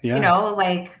is. Yeah.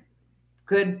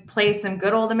 Play some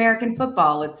good old American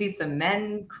football. Let's see some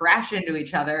men crash into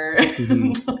each other.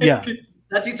 Yeah.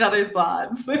 Touch each other's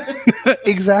bods.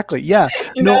 Exactly. Yeah.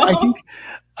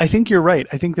 I think you're right.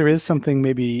 I think there is something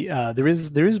maybe there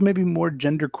is maybe more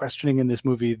gender questioning in this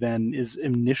movie than is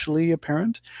initially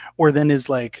apparent, or than is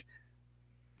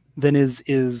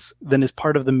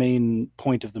part of the main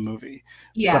point of the movie.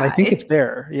 Yeah. But I think it's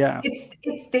there. Yeah.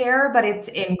 It's there, but it's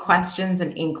in questions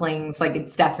and inklings.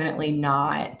 It's definitely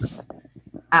not.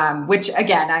 Which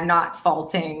again, I'm not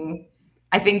faulting.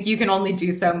 I think you can only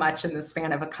do so much in the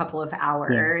span of a couple of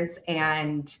hours. Yeah.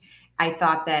 And I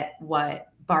thought that what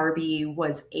Barbie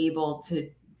was able to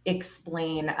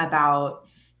explain about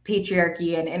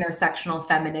patriarchy and intersectional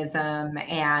feminism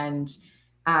and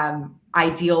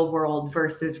ideal world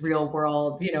versus real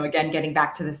world, again, getting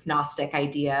back to this Gnostic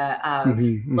idea of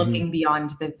looking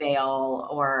beyond the veil,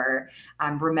 or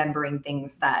remembering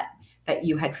things that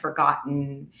you had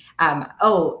forgotten.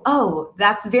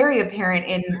 That's very apparent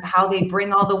in how they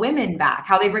bring all the women back,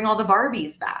 how they bring all the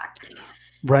Barbies back.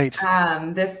 Right.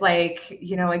 This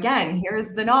again,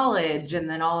 here's the knowledge, and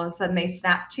then all of a sudden they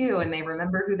snap to and they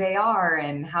remember who they are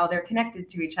and how they're connected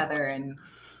to each other and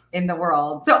in the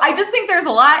world. So I just think there's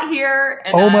a lot here.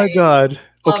 And oh my God.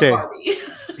 Okay. Barbie.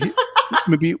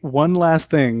 Maybe one last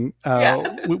thing.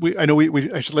 I know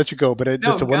I should let you go, but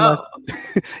one last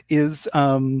is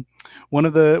one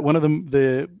of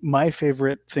the my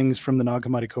favorite things from the Nag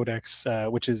Hammadi Codex,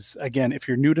 which is, again, if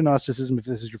you're new to Gnosticism, if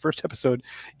this is your first episode,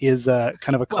 is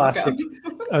kind of a classic.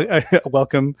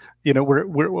 Welcome.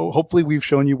 We're hopefully we've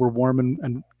shown you we're warm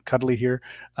and cuddly here.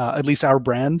 At least our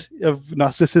brand of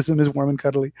Gnosticism is warm and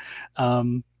cuddly.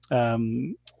 Where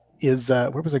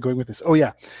was I going with this? Oh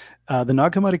yeah, the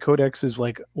Nag Hammadi Codex is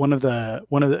one of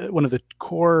the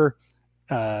core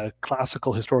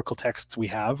classical historical texts we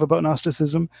have about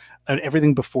Gnosticism. And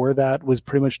everything before that was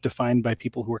pretty much defined by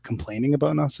people who were complaining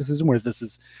about Gnosticism, whereas this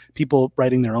is people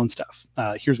writing their own stuff.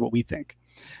 Here's what we think.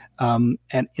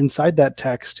 And inside that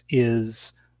text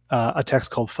is a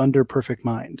text called Thunder Perfect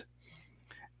Mind.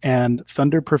 And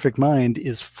Thunder Perfect Mind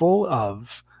is full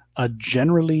of a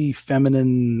generally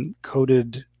feminine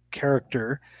coded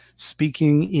character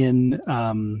speaking in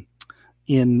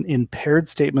paired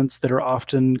statements that are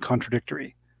often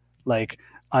contradictory, like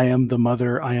I am the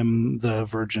mother, I am the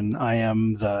virgin, I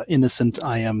am the innocent,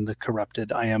 I am the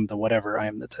corrupted, I am the whatever, I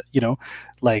am the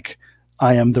like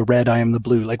I am the red, I am the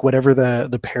blue, like whatever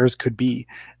the pairs could be,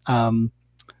 and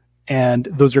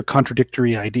those are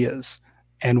contradictory ideas.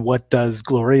 And what does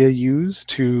Gloria use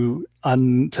to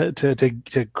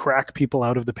crack people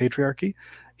out of the patriarchy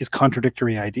is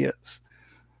contradictory ideas.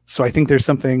 So I think there's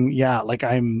something, yeah, like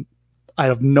I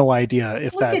have no idea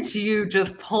if Look that's. at you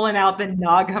just pulling out the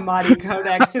Nag Hammadi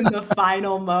Codex in the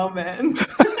final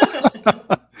moments.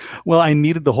 Well, I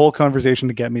needed the whole conversation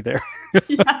to get me there.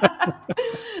 Yeah.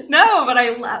 No, but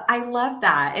I love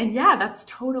that. And yeah, that's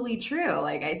totally true.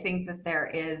 Like I think that there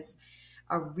is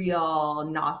a real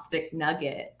Gnostic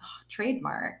nugget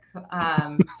trademark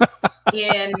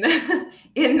in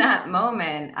in that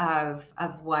moment of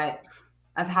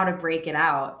how to break it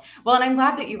out. Well, and I'm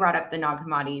glad that you brought up the Nag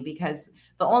Hammadi, because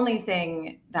the only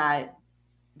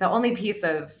piece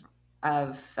of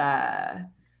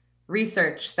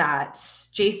research that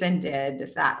Jason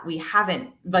did that we haven't,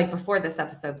 like before this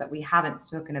episode, that we haven't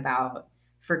spoken about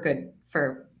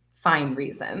for fine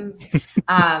reasons,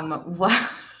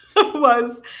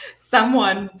 was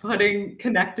someone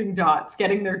connecting dots,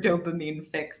 getting their dopamine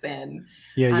fix in,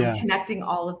 Yeah. connecting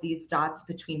all of these dots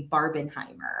between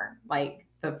Barbenheimer, like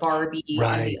the Barbie and the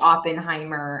Right.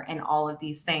 Oppenheimer and all of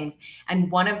these things.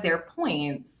 And one of their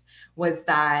points was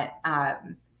that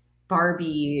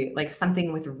Barbie, like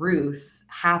something with Ruth,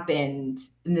 happened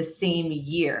in the same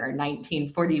year,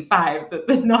 1945, that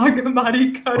the Nag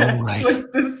Hammadi Codex was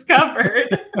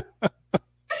discovered.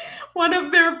 One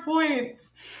of their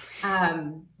points.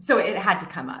 So it had to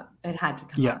come up. It had to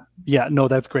come up. Yeah, no,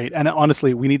 that's great. And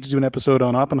honestly, we need to do an episode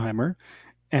on Oppenheimer.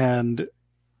 And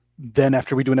then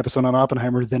after we do an episode on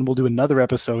Oppenheimer, then we'll do another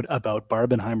episode about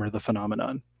Barbenheimer, the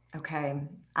phenomenon. Okay.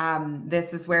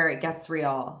 This is where it gets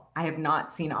real. I have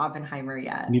not seen Oppenheimer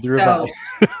yet. Neither have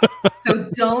I. So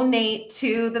donate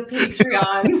to the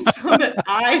Patreon so that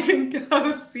I can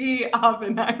go see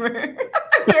Oppenheimer.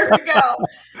 There we go.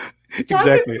 Exactly.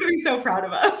 Jonathan's going to be so proud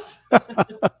of us.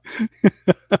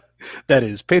 That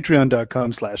is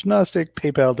patreon.com/Gnostic,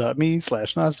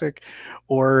 paypal.me/Gnostic,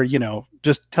 or,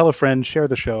 just tell a friend, share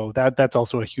the show. That's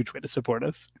also a huge way to support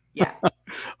us. Yeah.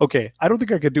 Okay. I don't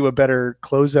think I could do a better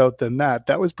closeout than that.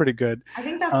 That was pretty good. I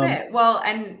think that's it. Well,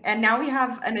 and now we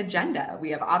have an agenda.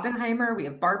 We have Oppenheimer, we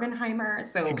have Barbenheimer.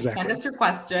 So exactly. Send us your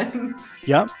questions.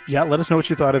 Yeah. Let us know what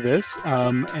you thought of this.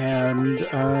 And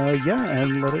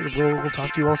we'll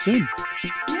talk to you all soon.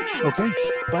 Yeah. Okay.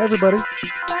 Bye, everybody.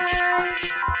 Bye.